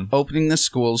 Governor Brown, opening the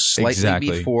schools slightly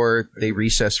before they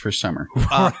recess for summer.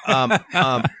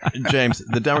 James,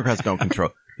 the Democrats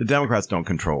don't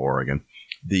control Oregon.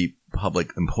 The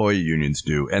public employee unions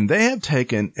do, and they have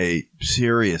taken a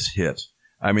serious hit.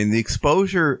 I mean, the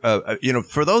exposure,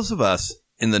 for those of us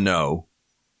in the know,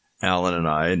 Alan and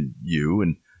I and you,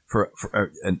 and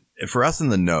for us in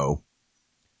the know.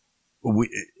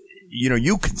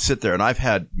 You can sit there, and I've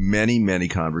had many, many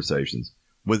conversations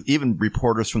with even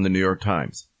reporters from the New York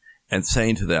Times, and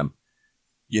saying to them,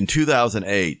 in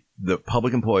 2008, the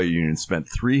public employee union spent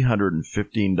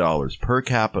 $315 per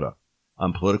capita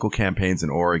on political campaigns in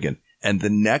Oregon, and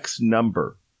the next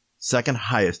number, second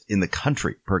highest in the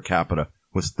country per capita,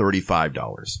 was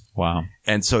 $35. Wow.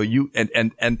 And so you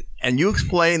you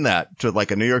explain that to like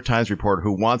a New York Times reporter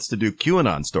who wants to do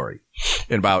QAnon story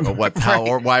about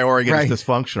why Oregon is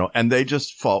dysfunctional, and they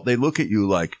just they look at you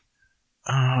like,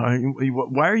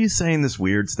 why are you saying this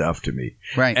weird stuff to me?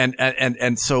 Right.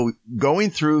 And so going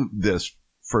through this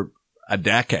for a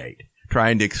decade,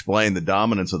 trying to explain the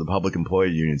dominance of the public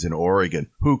employee unions in Oregon,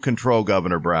 who control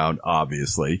Governor Brown,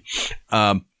 obviously,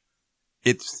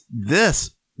 it's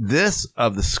this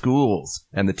of the schools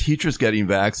and the teachers getting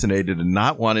vaccinated and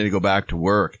not wanting to go back to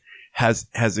work has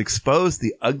exposed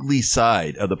the ugly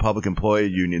side of the public employee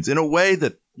unions in a way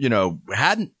that,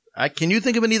 hadn't. Can you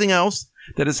think of anything else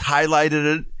that has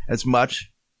highlighted it as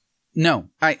much? No,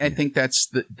 I think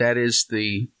that is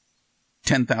the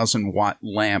 10,000 watt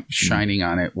lamp shining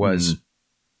on it was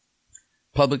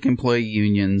public employee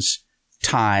unions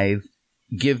tithe,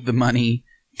 give the money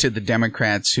to the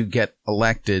Democrats who get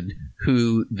elected,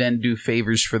 who then do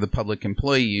favors for the public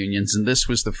employee unions. And this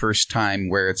was the first time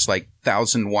where it's like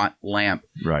 1,000 watt lamp.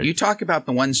 Right. You talk about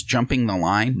the ones jumping the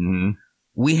line. Mm-hmm.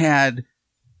 We had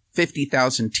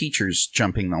 50,000 teachers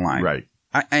jumping the line. Right.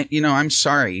 I'm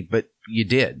sorry, but you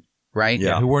did, right?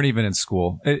 Yeah. Who weren't even in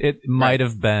school. It might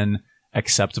have been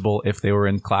acceptable if they were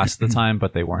in class at the time,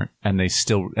 but they weren't. And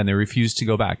they refused to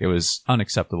go back. It was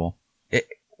unacceptable.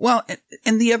 Well,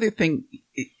 and the other thing,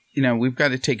 we've got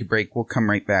to take a break. We'll come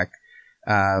right back.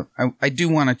 I do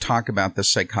want to talk about the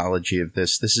psychology of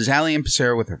this. This is Ali and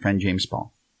Passero with our friend James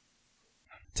Ball.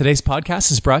 Today's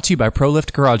podcast is brought to you by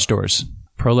ProLift Garage Doors.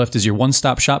 ProLift is your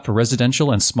one-stop shop for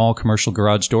residential and small commercial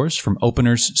garage doors, from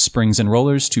openers, springs, and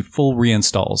rollers to full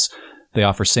reinstalls. They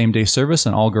offer same-day service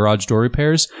on all garage door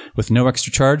repairs with no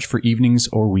extra charge for evenings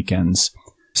or weekends.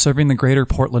 Serving the greater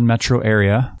Portland metro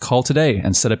area, call today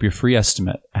and set up your free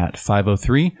estimate at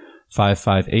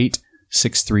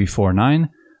 503-558-6349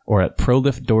 or at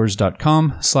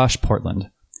proliftdoors.com/Portland.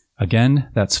 Again,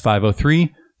 that's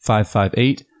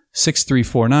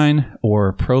 503-558-6349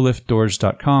 or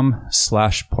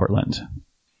proliftdoors.com/Portland.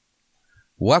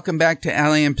 Welcome back to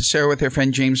Ali and Passero with our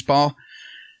friend James Ball.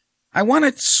 I want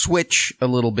to switch a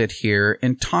little bit here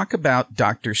and talk about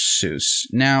Dr. Seuss.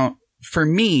 Now, for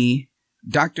me,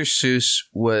 Dr. Seuss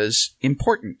was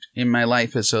important in my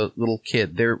life as a little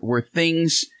kid. There were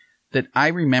things that I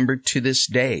remember to this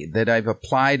day that I've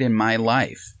applied in my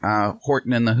life.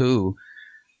 Horton and the Who.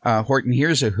 Horton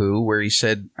Hears a Who, where he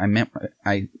said,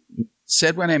 I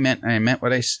said what I meant, and I meant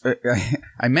what I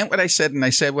meant what I said, and I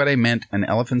said what I meant, an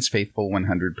elephant's faithful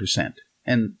 100%.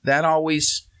 And that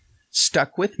always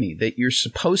stuck with me, that you're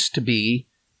supposed to be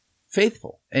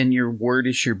faithful, and your word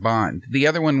is your bond. The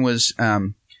other one was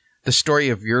the story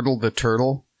of Yertle the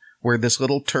Turtle, where this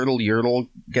little turtle Yertle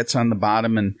gets on the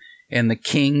bottom, and the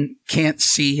king can't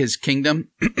see his kingdom,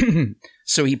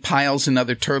 so he piles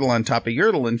another turtle on top of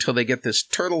Yertle until they get this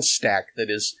turtle stack that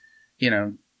is,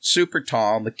 super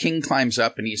tall. The king climbs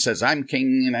up and he says, I'm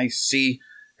king and I see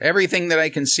everything that I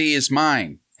can see is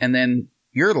mine. And then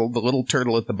Yertle, the little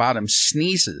turtle at the bottom,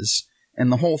 sneezes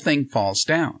and the whole thing falls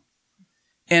down.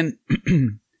 And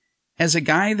as a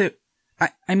guy that,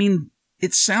 I mean,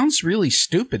 it sounds really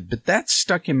stupid, but that's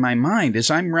stuck in my mind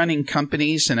as I'm running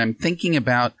companies and I'm thinking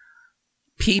about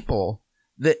people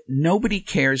that nobody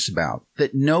cares about,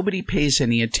 that nobody pays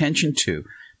any attention to,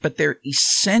 but they're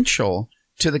essential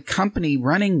to the company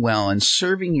running well and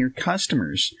serving your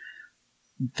customers.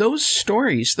 Those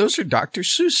stories, those are Dr.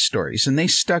 Seuss stories, and they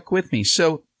stuck with me.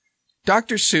 So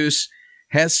Dr. Seuss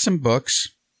has some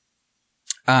books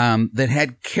that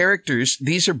had characters.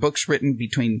 These are books written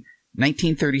between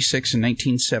 1936 and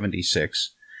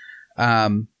 1976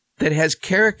 that has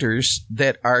characters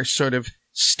that are sort of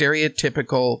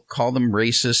stereotypical, call them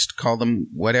racist, call them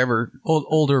whatever.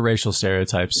 Older racial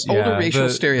stereotypes. Older racial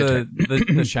stereotypes.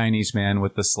 The Chinese man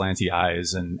with the slanty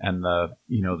eyes and the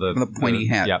pointy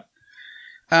hat. Yep.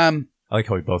 I like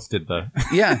how we both did the...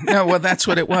 Yeah, no, well, that's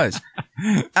what it was.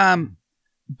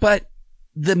 But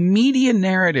the media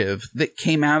narrative that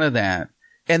came out of that,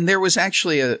 and there was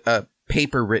actually a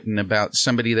paper written about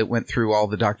somebody that went through all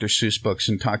the Dr. Seuss books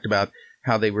and talked about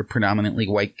how they were predominantly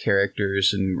white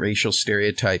characters and racial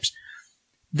stereotypes.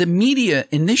 The media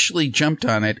initially jumped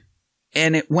on it,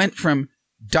 and it went from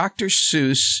Dr.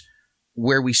 Seuss,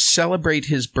 where we celebrate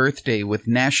his birthday with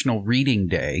National Reading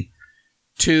Day,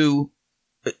 to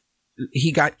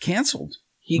he got canceled.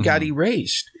 He got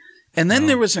erased. And then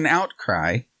there was an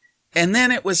outcry, and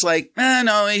then it was like,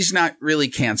 no, he's not really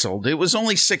canceled. It was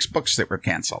only 6 books that were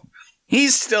canceled.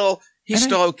 He's still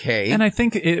okay. And I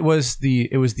think it was the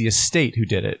estate who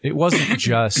did it. It wasn't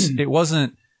just it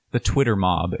wasn't the Twitter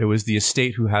mob. It was the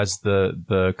estate who has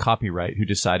the copyright, who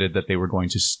decided that they were going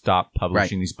to stop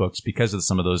publishing these books because of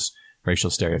some of those racial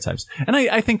stereotypes. And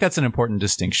I think that's an important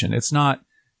distinction.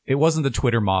 It wasn't the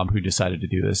Twitter mob who decided to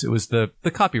do this. It was the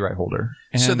copyright holder.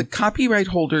 And so the copyright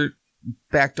holder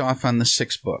backed off on the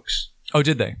 6 books. Oh,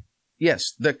 did they?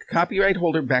 Yes, the copyright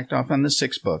holder backed off on the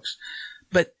 6 books.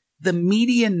 But the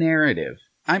media narrative,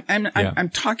 I'm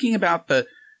talking about the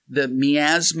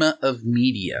miasma of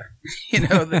media.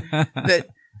 That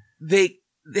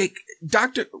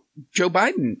Dr. Joe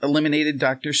Biden eliminated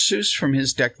Dr. Seuss from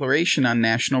his declaration on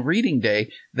National Reading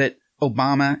Day that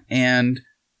Obama and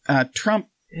Trump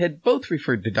had both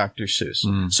referred to Dr. Seuss.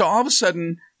 So all of a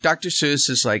sudden, Dr. Seuss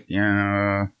is like,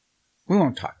 we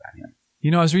won't talk about him.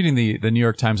 I was reading the New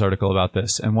York Times article about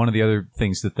this, and one of the other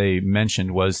things that they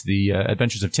mentioned was the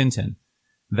Adventures of Tintin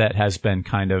that has been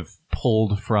kind of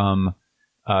pulled from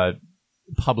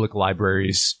public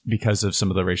libraries because of some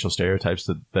of the racial stereotypes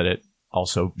that it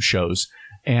also shows.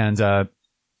 And I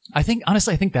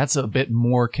think that's a bit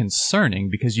more concerning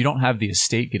because you don't have the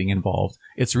estate getting involved.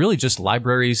 It's really just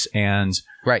libraries and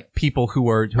people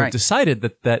who have decided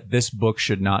that this book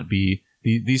should not be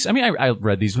these. I mean, I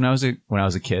read these when I was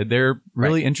a kid. They're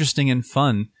really interesting and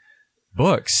fun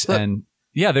books. And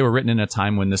they were written in a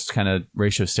time when this kind of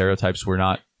racial stereotypes were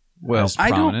not as I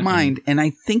prominent. don't mind. And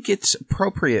I think it's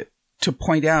appropriate to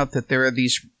point out that there are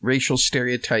these racial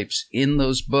stereotypes in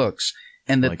those books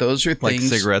and that those are like things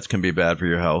cigarettes can be bad for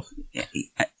your health.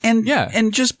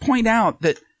 And just point out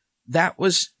that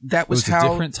was how a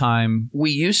different time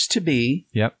we used to be.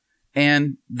 Yep.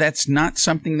 And that's not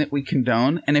something that we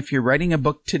condone. And if you're writing a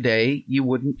book today, you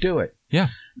wouldn't do it. Yeah.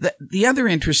 The other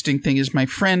interesting thing is my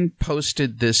friend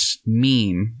posted this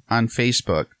meme on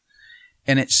Facebook,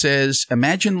 and it says,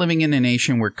 imagine living in a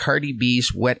nation where Cardi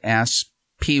B's wet ass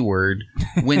P word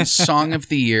wins Song of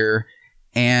the Year,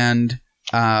 and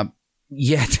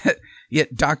yet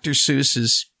Dr.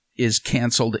 Seuss is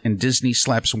canceled and Disney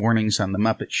slaps warnings on the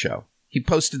Muppet Show. He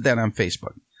posted that on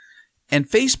Facebook. And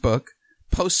Facebook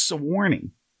posts a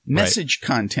warning, message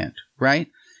content, right?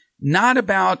 Not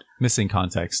about missing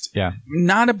context. Yeah.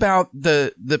 Not about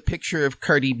the picture of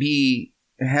Cardi B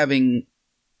having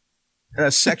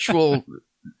a sexual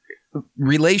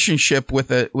relationship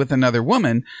with another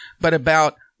woman, but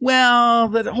about, well,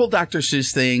 the whole Dr.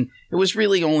 Seuss thing, it was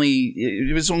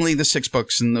only the 6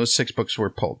 books, and those 6 books were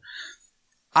pulled.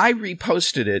 I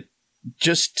reposted it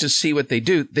just to see what they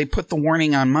do. They put the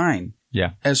warning on mine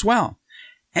as well.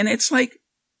 And it's like,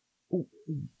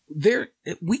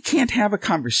 we can't have a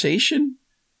conversation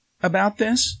about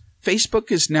this.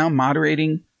 Facebook is now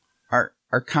moderating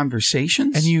our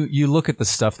conversations. And you look at the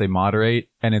stuff they moderate,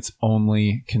 and it's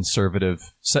only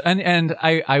conservative. So, and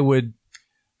I would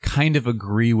kind of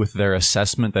agree with their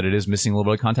assessment that it is missing a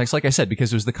little bit of context. Like I said,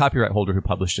 because it was the copyright holder who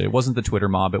published it. It wasn't the Twitter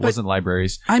mob. It wasn't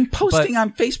libraries. I'm posting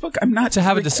on Facebook. I'm not to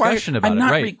have a discussion about it. I'm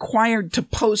not required to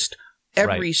post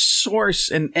every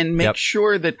source and make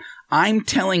sure that I'm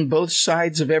telling both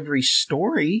sides of every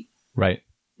story. Right.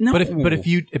 No. But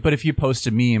if you post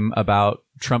a meme about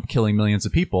Trump killing millions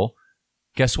of people,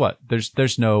 guess what?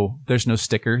 There's no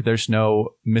sticker. There's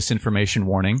no misinformation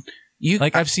warning.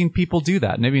 I've seen people do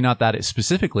that. Maybe not that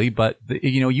specifically, but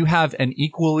you have an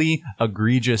equally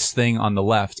egregious thing on the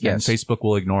left, and Facebook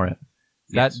will ignore it.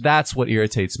 That's what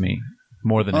irritates me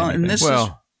more than anything.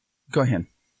 Go ahead.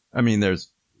 I mean, there's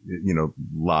you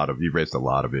raised a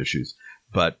lot of issues,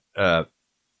 but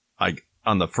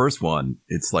on the first one,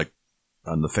 it's like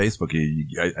on the Facebook,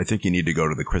 I think you need to go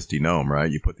to the Christie Gnome,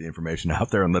 right? You put the information out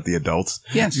there and let the adults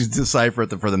decipher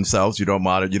it for themselves. You don't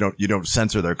monitor, you don't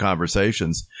censor their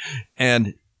conversations.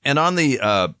 And on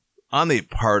the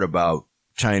part about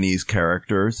Chinese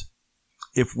characters,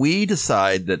 if we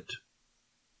decide that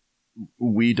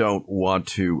we don't want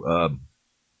to,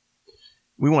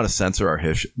 we want to censor our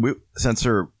history,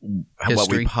 what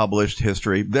we published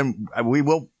history, then we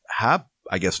will have,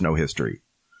 I guess, no history,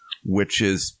 which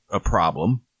is a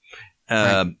problem.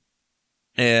 Right.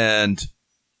 And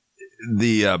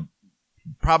the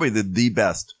probably the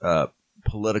best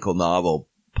political novel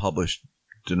published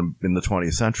in the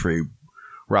 20th century,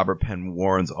 Robert Penn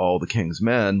Warren's All the King's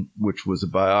Men, which was a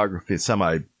biography,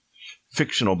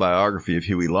 semi-fictional biography of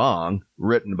Huey Long,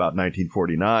 written about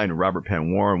 1949. And Robert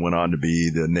Penn Warren went on to be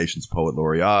the nation's poet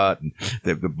laureate, and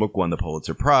the book won the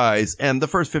Pulitzer Prize. And the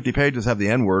first 50 pages have the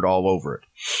N-word all over it,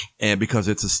 and because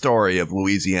it's a story of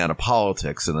Louisiana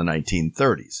politics in the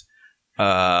 1930s.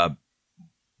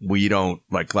 We don't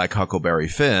like Huckleberry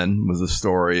Finn was a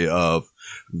story of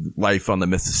life on the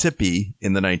Mississippi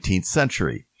in the 19th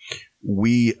century.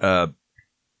 We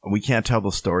can't tell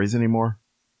those stories anymore.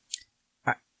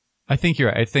 I think you're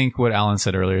right. I think what Alan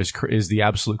said earlier is the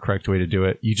absolute correct way to do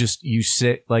it. You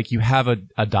sit like you have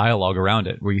a dialogue around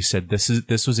it where you said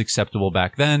this was acceptable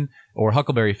back then, or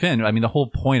Huckleberry Finn. I mean, the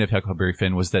whole point of Huckleberry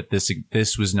Finn was that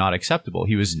this was not acceptable.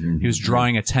 He was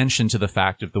drawing attention to the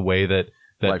fact of the way that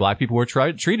black people were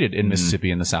treated in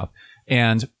Mississippi in the South,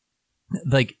 and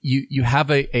like you have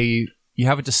a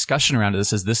discussion around it that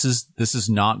says this is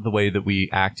not the way that we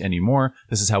act anymore.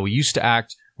 This is how we used to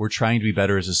act. We're trying to be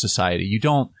better as a society. You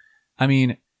don't. I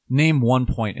mean, name one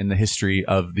point in the history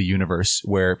of the universe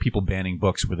where people banning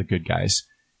books were the good guys.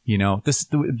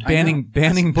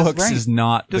 Banning books is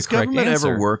not the correct answer. Does government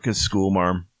ever work as school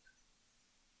marm?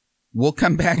 We'll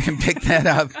come back and pick that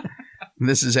up.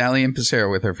 This is Ali and Passero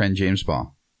with our friend James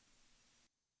Ball.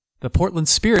 The Portland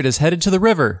Spirit is headed to the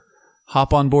river.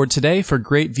 Hop on board today for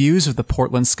great views of the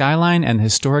Portland skyline and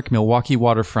historic Milwaukee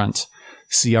waterfront.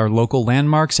 See our local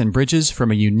landmarks and bridges from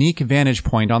a unique vantage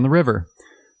point on the river.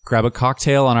 Grab a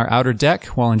cocktail on our outer deck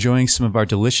while enjoying some of our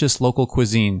delicious local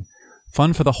cuisine.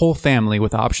 Fun for the whole family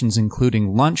with options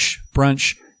including lunch,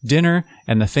 brunch, dinner,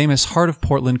 and the famous Heart of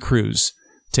Portland cruise.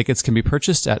 Tickets can be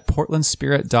purchased at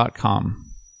portlandspirit.com.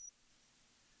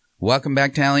 Welcome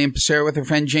back to Ali and Passero with our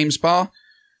friend James Ball.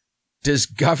 Does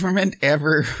government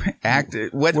ever act?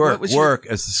 Work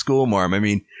as the school marm? I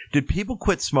mean, did people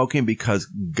quit smoking because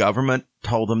government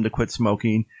told them to quit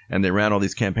smoking and they ran all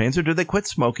these campaigns, or did they quit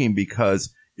smoking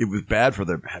because it was bad for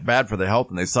their health,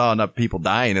 and they saw enough people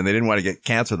dying, and they didn't want to get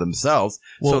cancer themselves,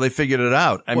 so they figured it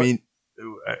out.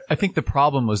 I think the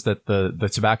problem was that the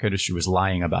tobacco industry was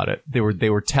lying about it. They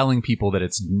were telling people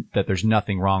that there's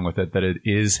nothing wrong with it, that it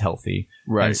is healthy.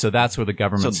 Right. And so that's where the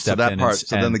government stepped in.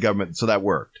 So that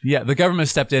worked. Yeah, the government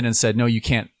stepped in and said, no, you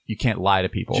can't lie to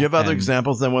people. Do you have other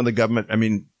examples then when the government,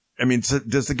 so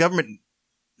does the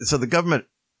government,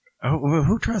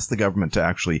 who trusts the government to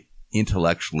actually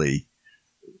intellectually,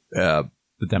 the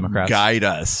Democrats guide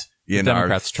us in the Democrats our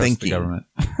trust thinking? the government.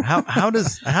 How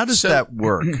does that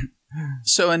work?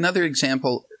 So another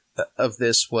example of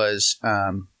this was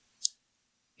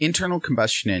internal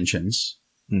combustion engines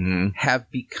have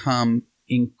become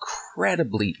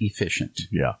incredibly efficient.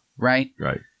 Yeah. Right?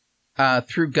 Right.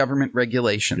 Through government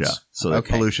regulations. Yeah. So they're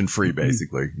pollution free,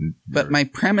 basically. But my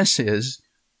premise is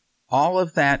all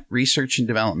of that research and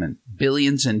development,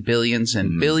 billions and billions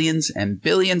and billions and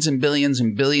billions and billions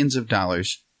and billions of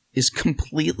dollars, is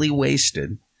completely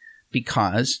wasted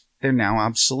because they're now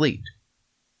obsolete.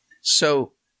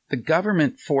 So the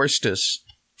government forced us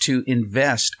to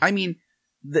invest. I mean,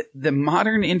 the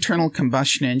modern internal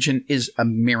combustion engine is a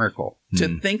miracle.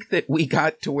 To think that we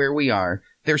got to where we are,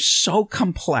 they're so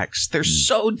complex. They're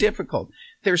so difficult.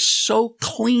 They're so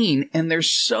clean and they're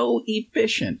so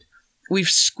efficient. We've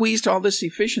squeezed all this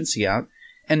efficiency out,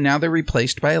 and now they're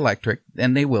replaced by electric,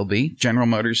 and they will be. General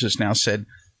Motors has now said,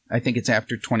 I think it's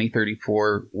after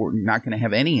 2034, we're not going to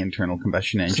have any internal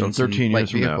combustion engines so 13 in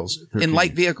light years vehicles. From now. In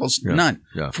light vehicles, none.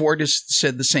 Yeah. Ford has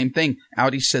said the same thing.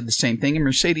 Audi said the same thing, and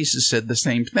Mercedes has said the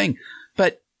same thing.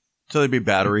 But so they'd be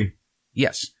battery.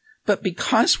 yes, but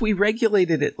because we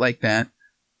regulated it like that,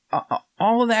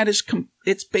 all of that is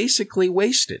it's basically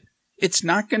wasted. It's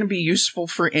not going to be useful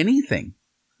for anything,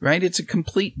 right? It's a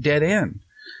complete dead end.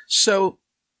 So,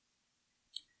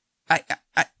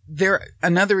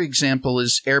 another example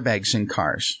is airbags in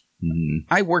cars.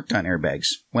 I worked on airbags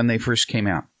when they first came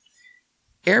out.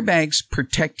 Airbags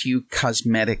protect you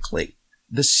cosmetically.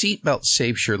 The seatbelt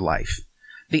saves your life.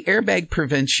 The airbag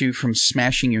prevents you from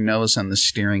smashing your nose on the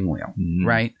steering wheel,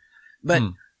 right?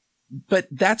 But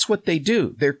that's what they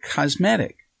do. They're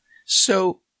cosmetic.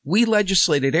 So we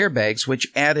legislated airbags, which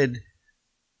added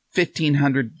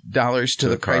 $1,500 to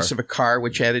the price of a car,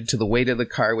 which added to the weight of the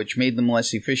car, which made them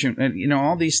less efficient, and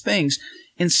all these things.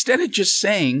 Instead of just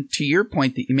saying, to your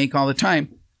point that you make all the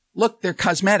time, look, they're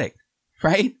cosmetic,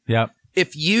 right? Yeah.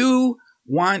 If you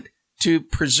want to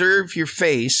preserve your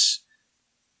face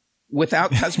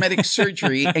without cosmetic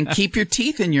surgery and keep your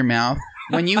teeth in your mouth,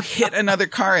 when you hit another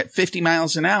car at 50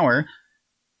 miles an hour,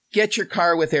 get your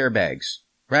car with airbags,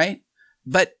 right?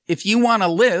 But if you want to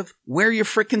live, wear your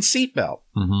frickin' seatbelt,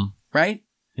 right?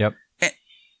 Yep.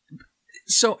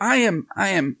 So I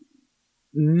am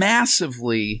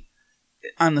massively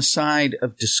on the side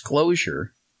of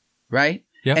disclosure, right?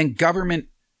 Yep. And government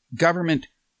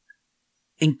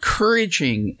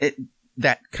encouraging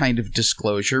that kind of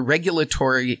disclosure,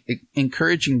 regulatory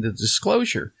encouraging the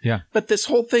disclosure. Yeah. But this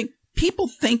whole thing, people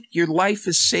think your life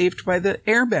is saved by the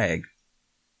airbag.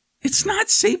 It's not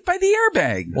saved by the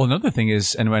airbag. Well, another thing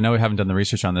is, and I know we haven't done the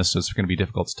research on this, so it's going to be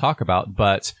difficult to talk about,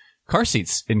 but car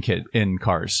seats in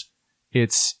cars,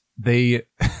 they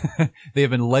have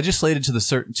been legislated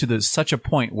to such a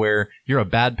point where you're a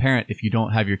bad parent if you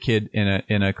don't have your kid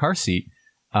in a car seat.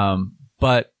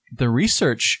 But the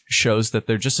research shows that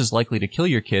they're just as likely to kill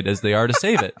your kid as they are to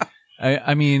save it.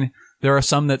 I mean, there are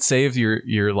some that save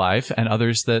your life, and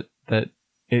others that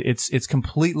it's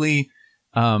completely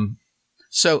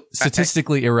so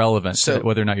statistically irrelevant to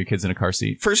whether or not your kid's in a car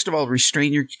seat. First of all,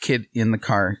 restrain your kid in the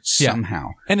car somehow.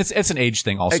 Yeah. And it's an age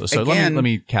thing also. So again, let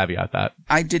me caveat that.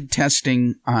 I did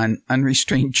testing on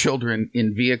unrestrained children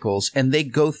in vehicles, and they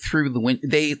go through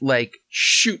they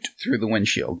shoot through the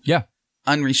windshield. Yeah.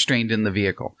 Unrestrained in the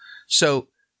vehicle. So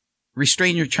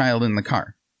restrain your child in the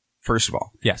car, first of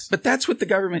all. Yes. But that's what the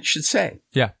government should say.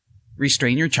 Yeah.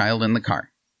 Restrain your child in the car.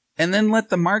 And then let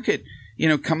the market,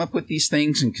 come up with these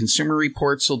things, and Consumer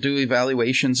Reports will do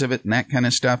evaluations of it and that kind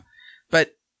of stuff.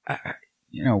 But,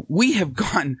 we have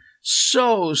gone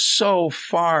so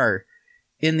far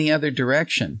in the other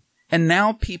direction. And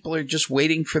now people are just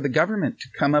waiting for the government to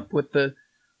come up with the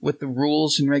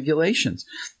rules and regulations.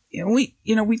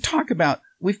 We talk about,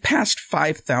 we've passed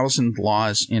 5,000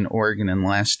 laws in Oregon in the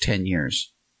last 10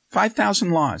 years. 5,000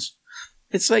 laws.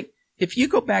 It's like, if you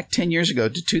go back 10 years ago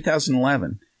to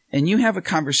 2011 and you have a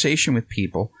conversation with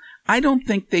people, I don't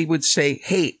think they would say,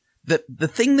 hey, the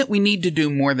thing that we need to do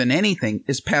more than anything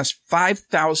is pass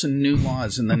 5,000 new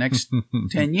laws in the next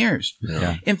 10 years.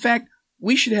 Yeah. In fact,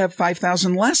 we should have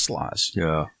 5,000 less laws.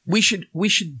 Yeah. We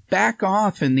should back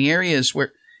off in the areas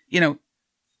where,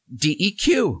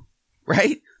 DEQ,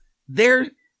 right?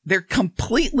 They're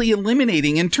completely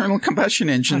eliminating internal combustion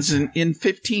engines in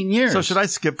 15 years. So should I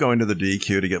skip going to the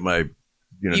DEQ to get my,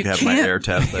 You have my can't. air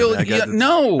test?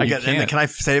 No. And can I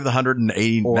save the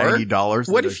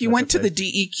 $190? What if you went to the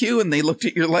DEQ and they looked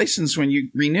at your license when you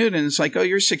renewed and it's like, oh,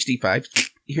 you're 65.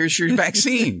 Here's your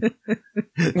vaccine.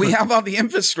 We have all the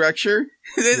infrastructure.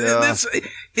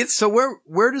 So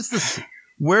where does the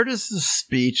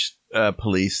speech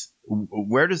police,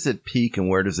 where does it peak and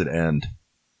where does it end?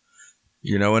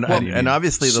 And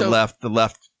obviously the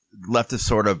left is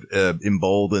sort of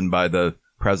emboldened by the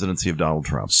presidency of Donald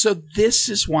Trump. So this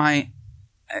is why,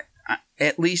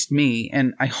 at least me,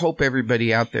 and I hope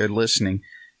everybody out there listening,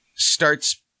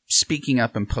 starts speaking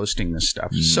up and posting this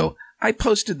stuff. Mm. So I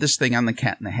posted this thing on the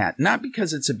Cat in the Hat, not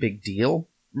because it's a big deal,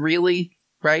 really,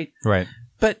 right? Right.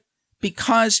 But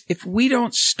because if we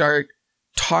don't start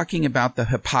talking about the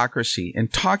hypocrisy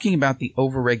and talking about the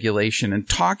overregulation and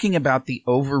talking about the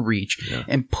overreach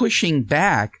and pushing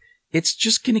back, it's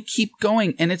just going to keep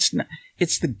going. And it's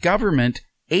the government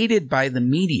aided by the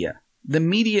media. The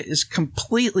media is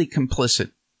completely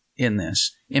complicit in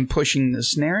this, in pushing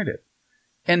this narrative.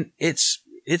 And it's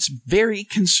very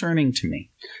concerning to me.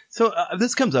 So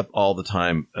this comes up all the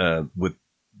time with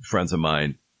friends of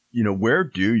mine. Where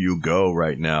do you go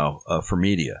right now for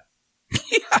media?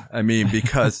 Yeah. I mean,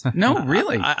 because no,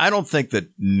 really, I don't think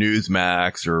that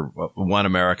Newsmax or One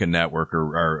American Network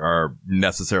are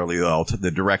necessarily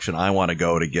the direction I want to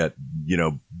go to get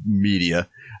media,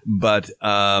 but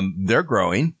they're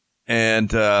growing, and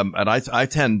Fox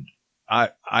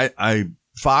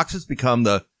has become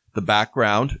the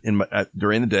background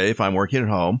during the day if I'm working at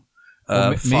home.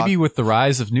 Maybe with the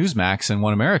rise of Newsmax and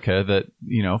One America, that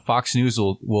Fox News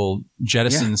will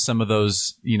jettison some of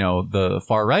those, the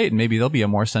far right, and maybe they'll be a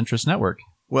more centrist network.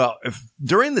 Well, if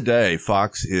during the day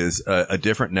Fox is a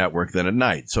different network than at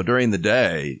night. So during the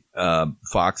day,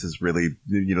 Fox is really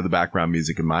the background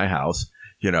music in my house,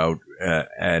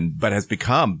 but has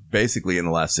become basically in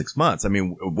the last 6 months. I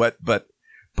mean, but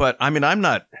I mean,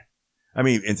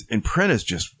 in print is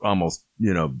just almost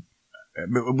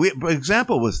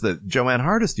example was the Joanne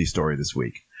Hardesty story this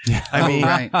week.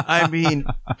 I mean,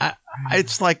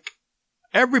 it's like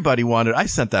everybody wanted. I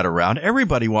sent that around.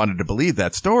 Everybody wanted to believe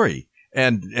that story,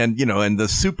 and the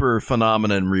super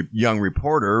phenomenon young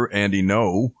reporter Andy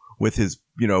Ngo with his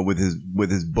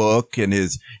book and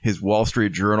his Wall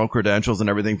Street Journal credentials and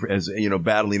everything as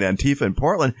battling Antifa in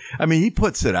Portland. I mean, he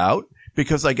puts it out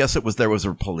because I guess there was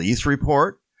a police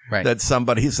report. Right. That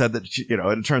somebody said that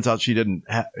it turns out she didn't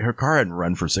her car hadn't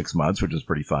run for 6 months, which is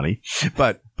pretty funny.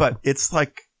 But it's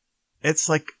like,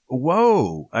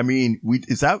 whoa. I mean,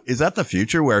 is that the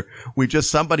future where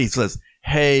somebody says,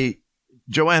 hey,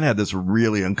 Joanne had this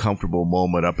really uncomfortable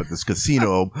moment up at this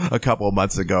casino a couple of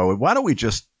months ago. Why don't we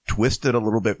just twist it a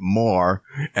little bit more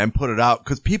and put it out?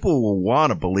 Because people will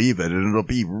want to believe it and it'll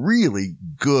be really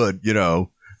good,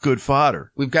 good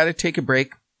fodder. We've got to take a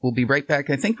break. We'll be right back,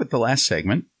 I think, with the last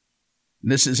segment.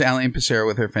 This is Allie and Passero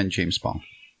with her friend James Ball.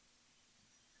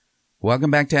 Welcome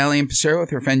back to Allie and Passero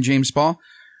with her friend James Ball.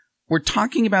 We're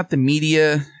talking about the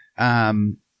media,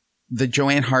 the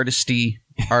Joanne Hardesty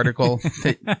article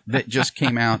that just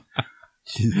came out.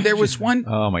 There was one.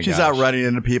 Oh my god! She's out running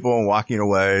into people and walking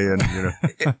away, and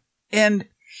and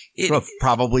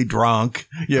probably drunk,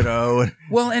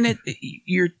 Well, and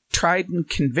you're tried and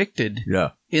convicted.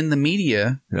 In the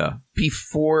media.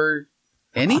 Before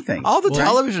anything. All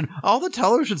the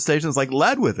television stations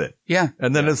led with it. Yeah.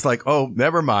 And then it's like, oh,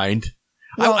 never mind.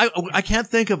 Well, I can't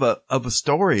think of a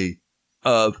story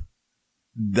of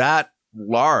that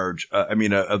large,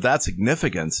 of that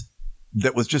significance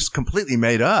that was just completely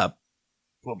made up.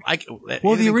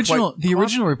 The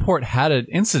original report had an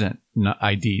incident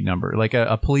ID number, like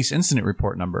a police incident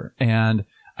report number. And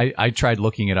I tried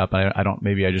looking it up.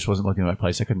 Maybe I just wasn't looking in the right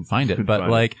place. I couldn't find it. But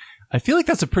I feel like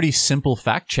that's a pretty simple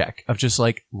fact check of just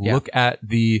look at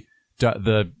the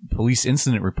police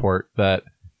incident report that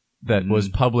was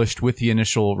published with the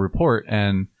initial report.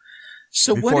 And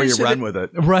so before you run with it.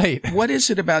 Right. What is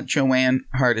it about Joanne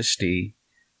Hardesty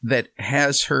that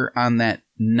has her on that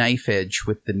knife edge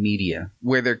with the media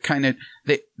where they're kind of,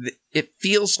 it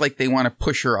feels like they want to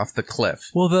push her off the cliff?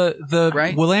 Well,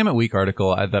 the Willamette Week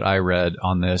article that I read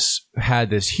on this had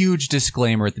this huge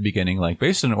disclaimer at the beginning,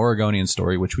 based on an Oregonian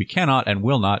story, which we cannot and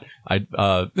will not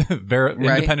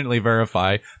independently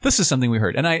verify. This is something we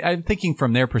heard. And I'm thinking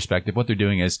from their perspective, what they're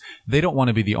doing is they don't want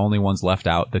to be the only ones left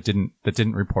out that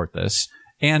didn't report this.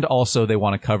 And also they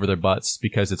want to cover their butts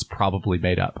because it's probably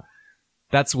made up.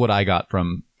 That's what I got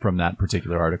from that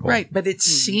particular article. Right, but it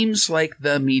seems like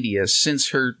the media,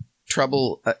 since her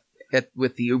trouble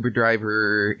with the Uber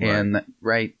driver and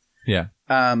Yeah.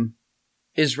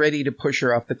 Is ready to push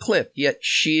her off the cliff. Yet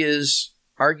she is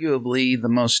arguably the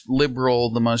most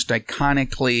liberal, the most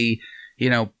iconically,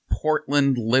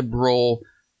 Portland liberal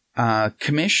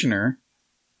commissioner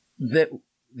that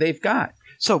they've got.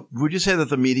 So, would you say that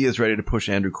the media is ready to push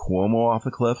Andrew Cuomo off the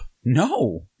cliff?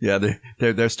 No. Yeah,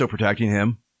 they're still protecting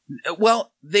him.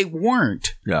 Well, they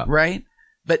weren't. Yeah. Right.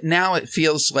 But now it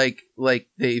feels like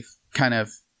they've kind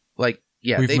of they've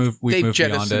moved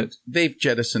jettisoned. beyond it. They've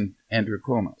jettisoned Andrew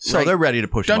Cuomo. So right? they're ready to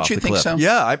push him Don't off you the think cliff. so?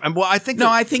 Yeah. I think. No,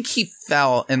 I think he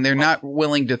fell, and they're not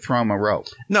willing to throw him a rope.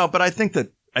 No, but I think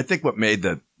what made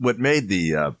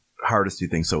the Hardesty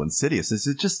thing so insidious is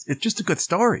it's just a good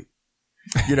story.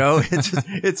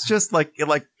 It's just like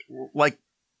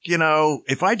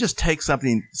if I just take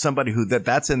somebody who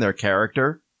that's in their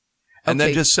character and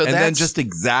then just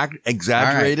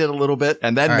exaggerate it a little bit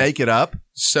and then make it up.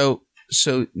 So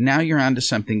now you're onto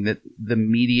something that the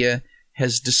media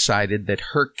has decided that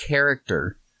her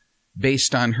character,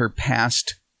 based on her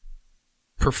past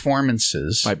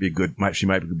performances, she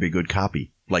might be good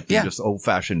copy, just old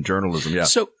fashioned journalism. Yeah.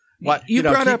 So what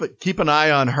keep an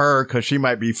eye on her because she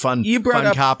might be fun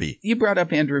copy. You brought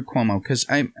up Andrew Cuomo because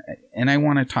I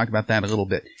want to talk about that a little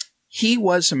bit. He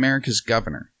was America's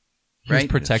governor. He was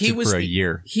protected for a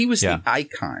year. He was the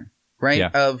icon, right,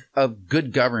 Yeah. of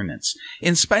good governance,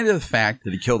 in spite of the fact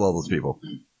that he killed all those people.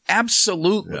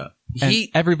 Absolutely. Yeah. And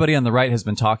everybody on the right has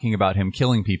been talking about him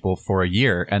killing people for a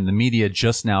year, and the media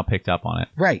just now picked up on it.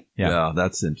 Right. Yeah.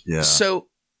 That's it. Yeah. So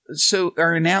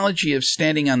our analogy of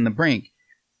standing on the brink,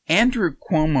 Andrew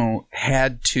Cuomo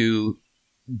had to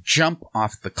jump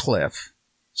off the cliff,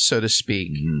 so to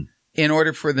speak, in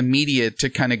order for the media to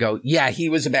kind of go, yeah, he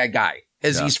was a bad guy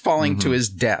as he's falling to his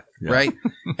death, right?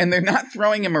 And they're not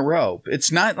throwing him a rope.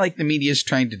 It's not like the media is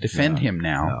trying to defend him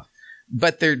now,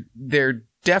 but they're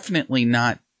definitely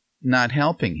not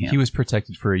helping him. He was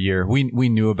protected for a year. We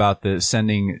knew about the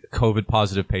sending COVID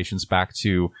positive patients back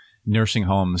to nursing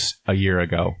homes a year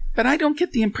ago. But I don't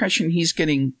get the impression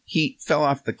he fell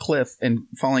off the cliff and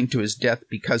falling to his death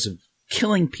because of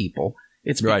killing people.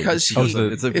 It's because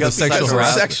it's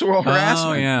sexual harassment.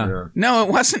 Oh, yeah. No,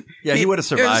 it wasn't. Yeah, he would have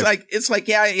survived. It's like,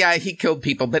 he killed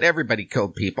people, but everybody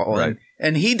killed people. Right.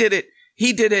 And he did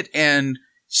it and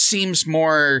seems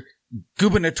more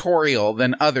gubernatorial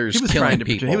than others killing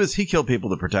people. He killed people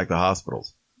to protect the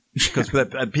hospitals. Because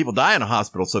people die in a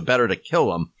hospital, so better to kill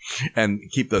them and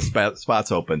keep the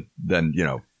spots open than,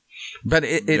 But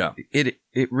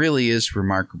it really is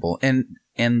remarkable. And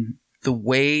the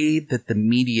way that the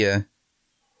media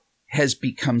has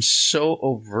become so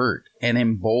overt and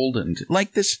emboldened,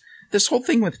 like this whole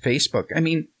thing with Facebook. I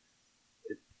mean,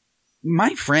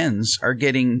 my friends are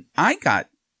I got,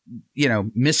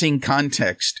 missing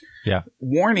context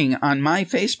warning on my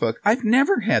Facebook. I've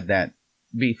never had that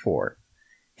before.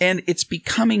 And it's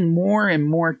becoming more and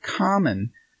more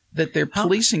common that they're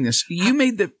policing this. You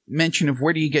made the mention of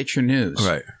where do you get your news?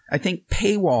 Right. I think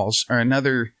paywalls are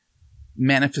another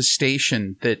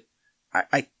manifestation that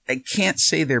I can't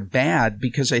say they're bad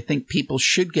because I think people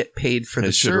should get paid for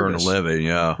the service. Earn a living,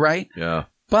 yeah. Right? Yeah.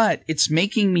 But it's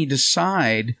making me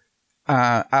decide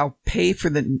I'll pay for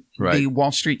the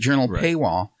Wall Street Journal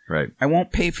paywall. Right. I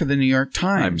won't pay for the New York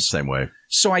Times. I'm the same way.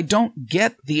 So I don't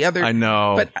get the other. I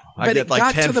know. But I get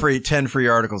like 10 free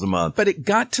articles a month. But it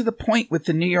got to the point with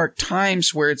the New York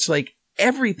Times where it's like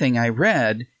everything I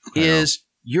read is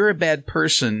you're a bad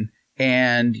person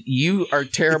and you are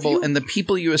terrible and the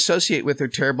people you associate with are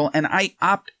terrible and I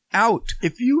opt out.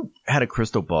 If you had a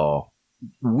crystal ball,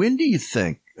 when do you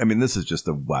think, I mean, this is just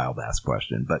a wild ass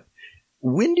question, but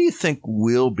when do you think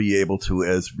we'll be able to,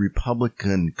 as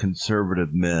Republican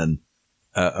conservative men,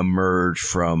 emerge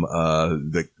from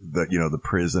the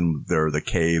prison or the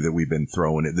cave that we've been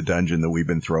thrown in, the dungeon that we've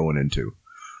been thrown into?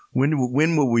 When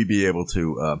will we be able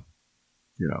to,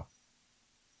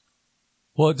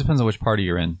 Well, it depends on which party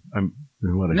you're in.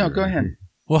 Go ahead.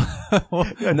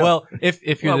 Well,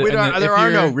 if you're there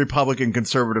are no Republican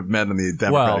conservative men in the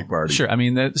Democratic Party. Sure. I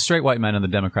mean, the straight white men in the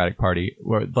Democratic Party,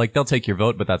 they'll take your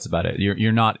vote, but that's about it.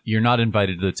 You're not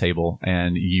invited to the table,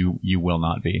 and you will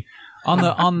not be.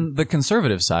 On the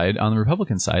conservative side, on the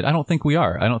Republican side, I don't think we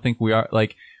are. I don't think we are.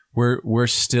 Like we're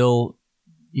still,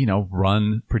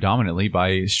 run predominantly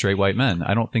by straight white men.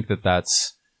 I don't think that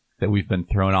we've been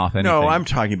thrown off anything. No, I'm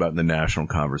talking about in the national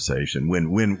conversation.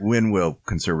 When will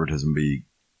conservatism be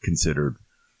considered,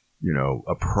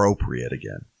 appropriate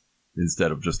again?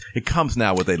 Instead of just, it comes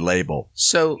now with a label.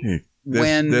 So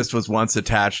this was once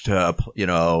attached to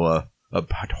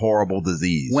a horrible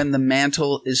disease. When the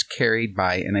mantle is carried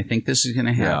by, and I think this is going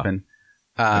to happen,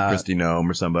 Like Kristi Noem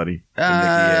or somebody? Or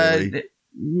Nikki Haley?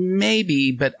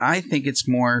 Maybe, but I think it's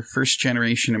more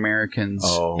first-generation Americans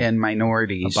and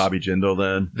minorities. Bobby Jindal,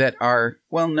 then? That are,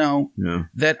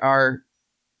 that are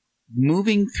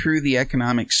moving through the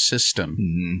economic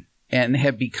system and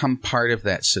have become part of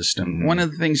that system. One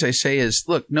of the things I say is,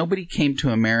 look, nobody came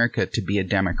to America to be a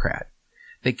Democrat.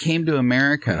 They came to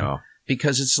America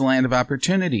because it's the land of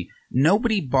opportunity.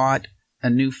 Nobody bought a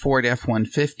new Ford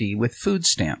F-150 with food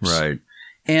stamps. Right.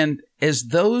 And as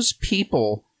those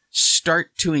people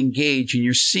start to engage, and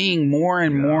you're seeing more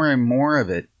and more and more of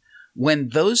it, when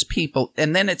those people,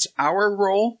 and then it's our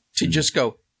role to just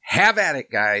go, have at it,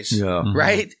 guys,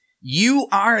 right? You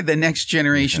are the next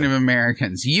generation of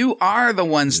Americans. You are the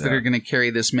ones that are going to carry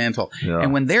this mantle.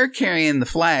 And when they're carrying the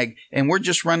flag and we're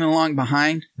just running along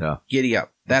behind, giddy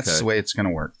up. That's the way it's going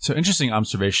to work. So interesting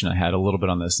observation I had a little bit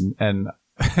on this. And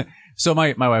so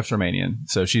my wife's Romanian.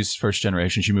 So she's first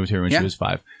generation. She moved here when she was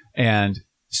 5. And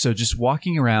so just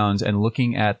walking around and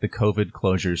looking at the COVID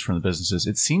closures from the businesses,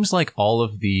 it seems like all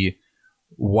of the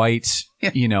white,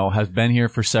 have been here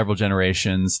for several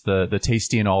generations. The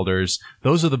Tasty and Alders,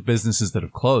 those are the businesses that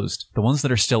have closed. The ones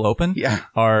that are still open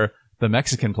are the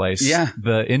Mexican place,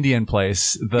 the Indian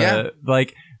place,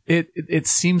 it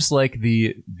seems like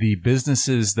the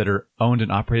businesses that are owned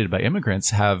and operated by immigrants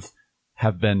have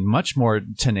been much more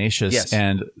tenacious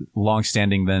and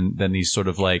longstanding than these sort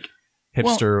of like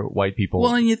hipster white people.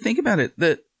 Well, and you think about it,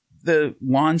 the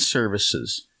lawn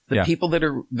services, the people that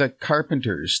are the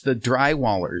carpenters, the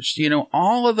drywallers,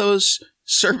 all of those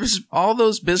all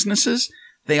those businesses,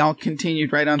 they all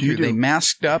continued right on through. They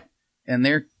masked up and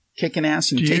they're kicking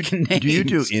ass and taking names. Do you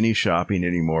do any shopping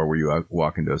anymore where you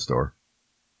walk into a store?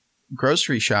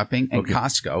 Grocery shopping and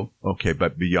Costco. Okay,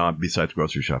 but besides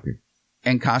grocery shopping.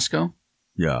 And Costco?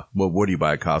 Yeah. Well, what do you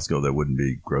buy at Costco that wouldn't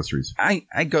be groceries? I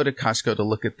go to Costco to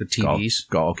look at the TVs.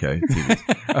 Okay.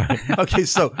 TVs. Okay.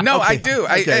 So no, I do.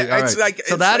 It's like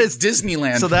so that is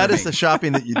Disneyland. So that is the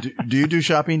shopping that you do. Do you do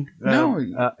shopping? No,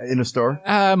 in a store.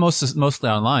 Mostly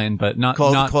online, but not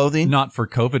clothing. Not for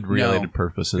COVID related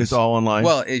purposes. It's all online.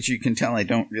 Well, as you can tell, I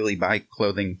don't really buy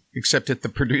clothing except at the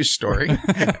Produce store.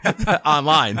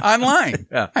 Online.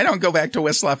 Yeah. I don't go back to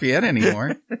West Lafayette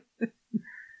anymore.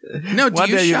 No, do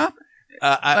you shop?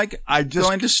 I just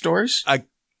go into stores. I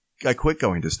quit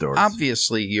going to stores.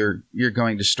 Obviously, you're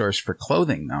going to stores for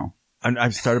clothing, though.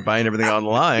 I've started buying everything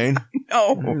online.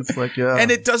 It's like and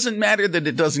it doesn't matter that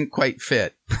it doesn't quite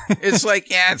fit. It's like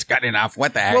it's got enough.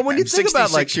 What the heck? Well, when you think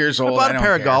about years old, I bought a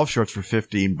pair of golf shorts for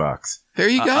 $15. There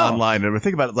you go. Online, and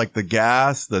think about it, like the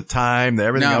gas, the time,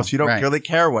 everything else. You don't really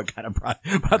care what kind of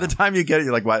product. By the time you get it,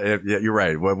 you're like, "What? Yeah, you're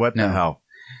right. What the hell?"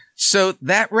 So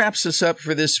that wraps us up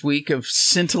for this week of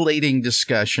scintillating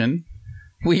discussion.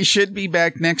 We should be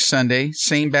back next Sunday.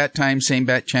 Same bat time, same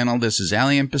bat channel. This is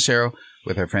Ali and Passero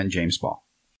with our friend James Ball.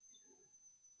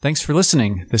 Thanks for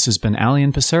listening. This has been Ali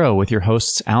and Passero with your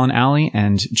hosts Alan Alley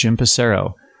and Jim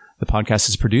Passero. The podcast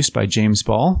is produced by James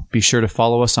Ball. Be sure to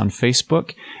follow us on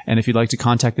Facebook. And if you'd like to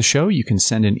contact the show, you can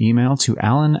send an email to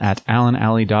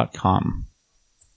alan@alanalley.com.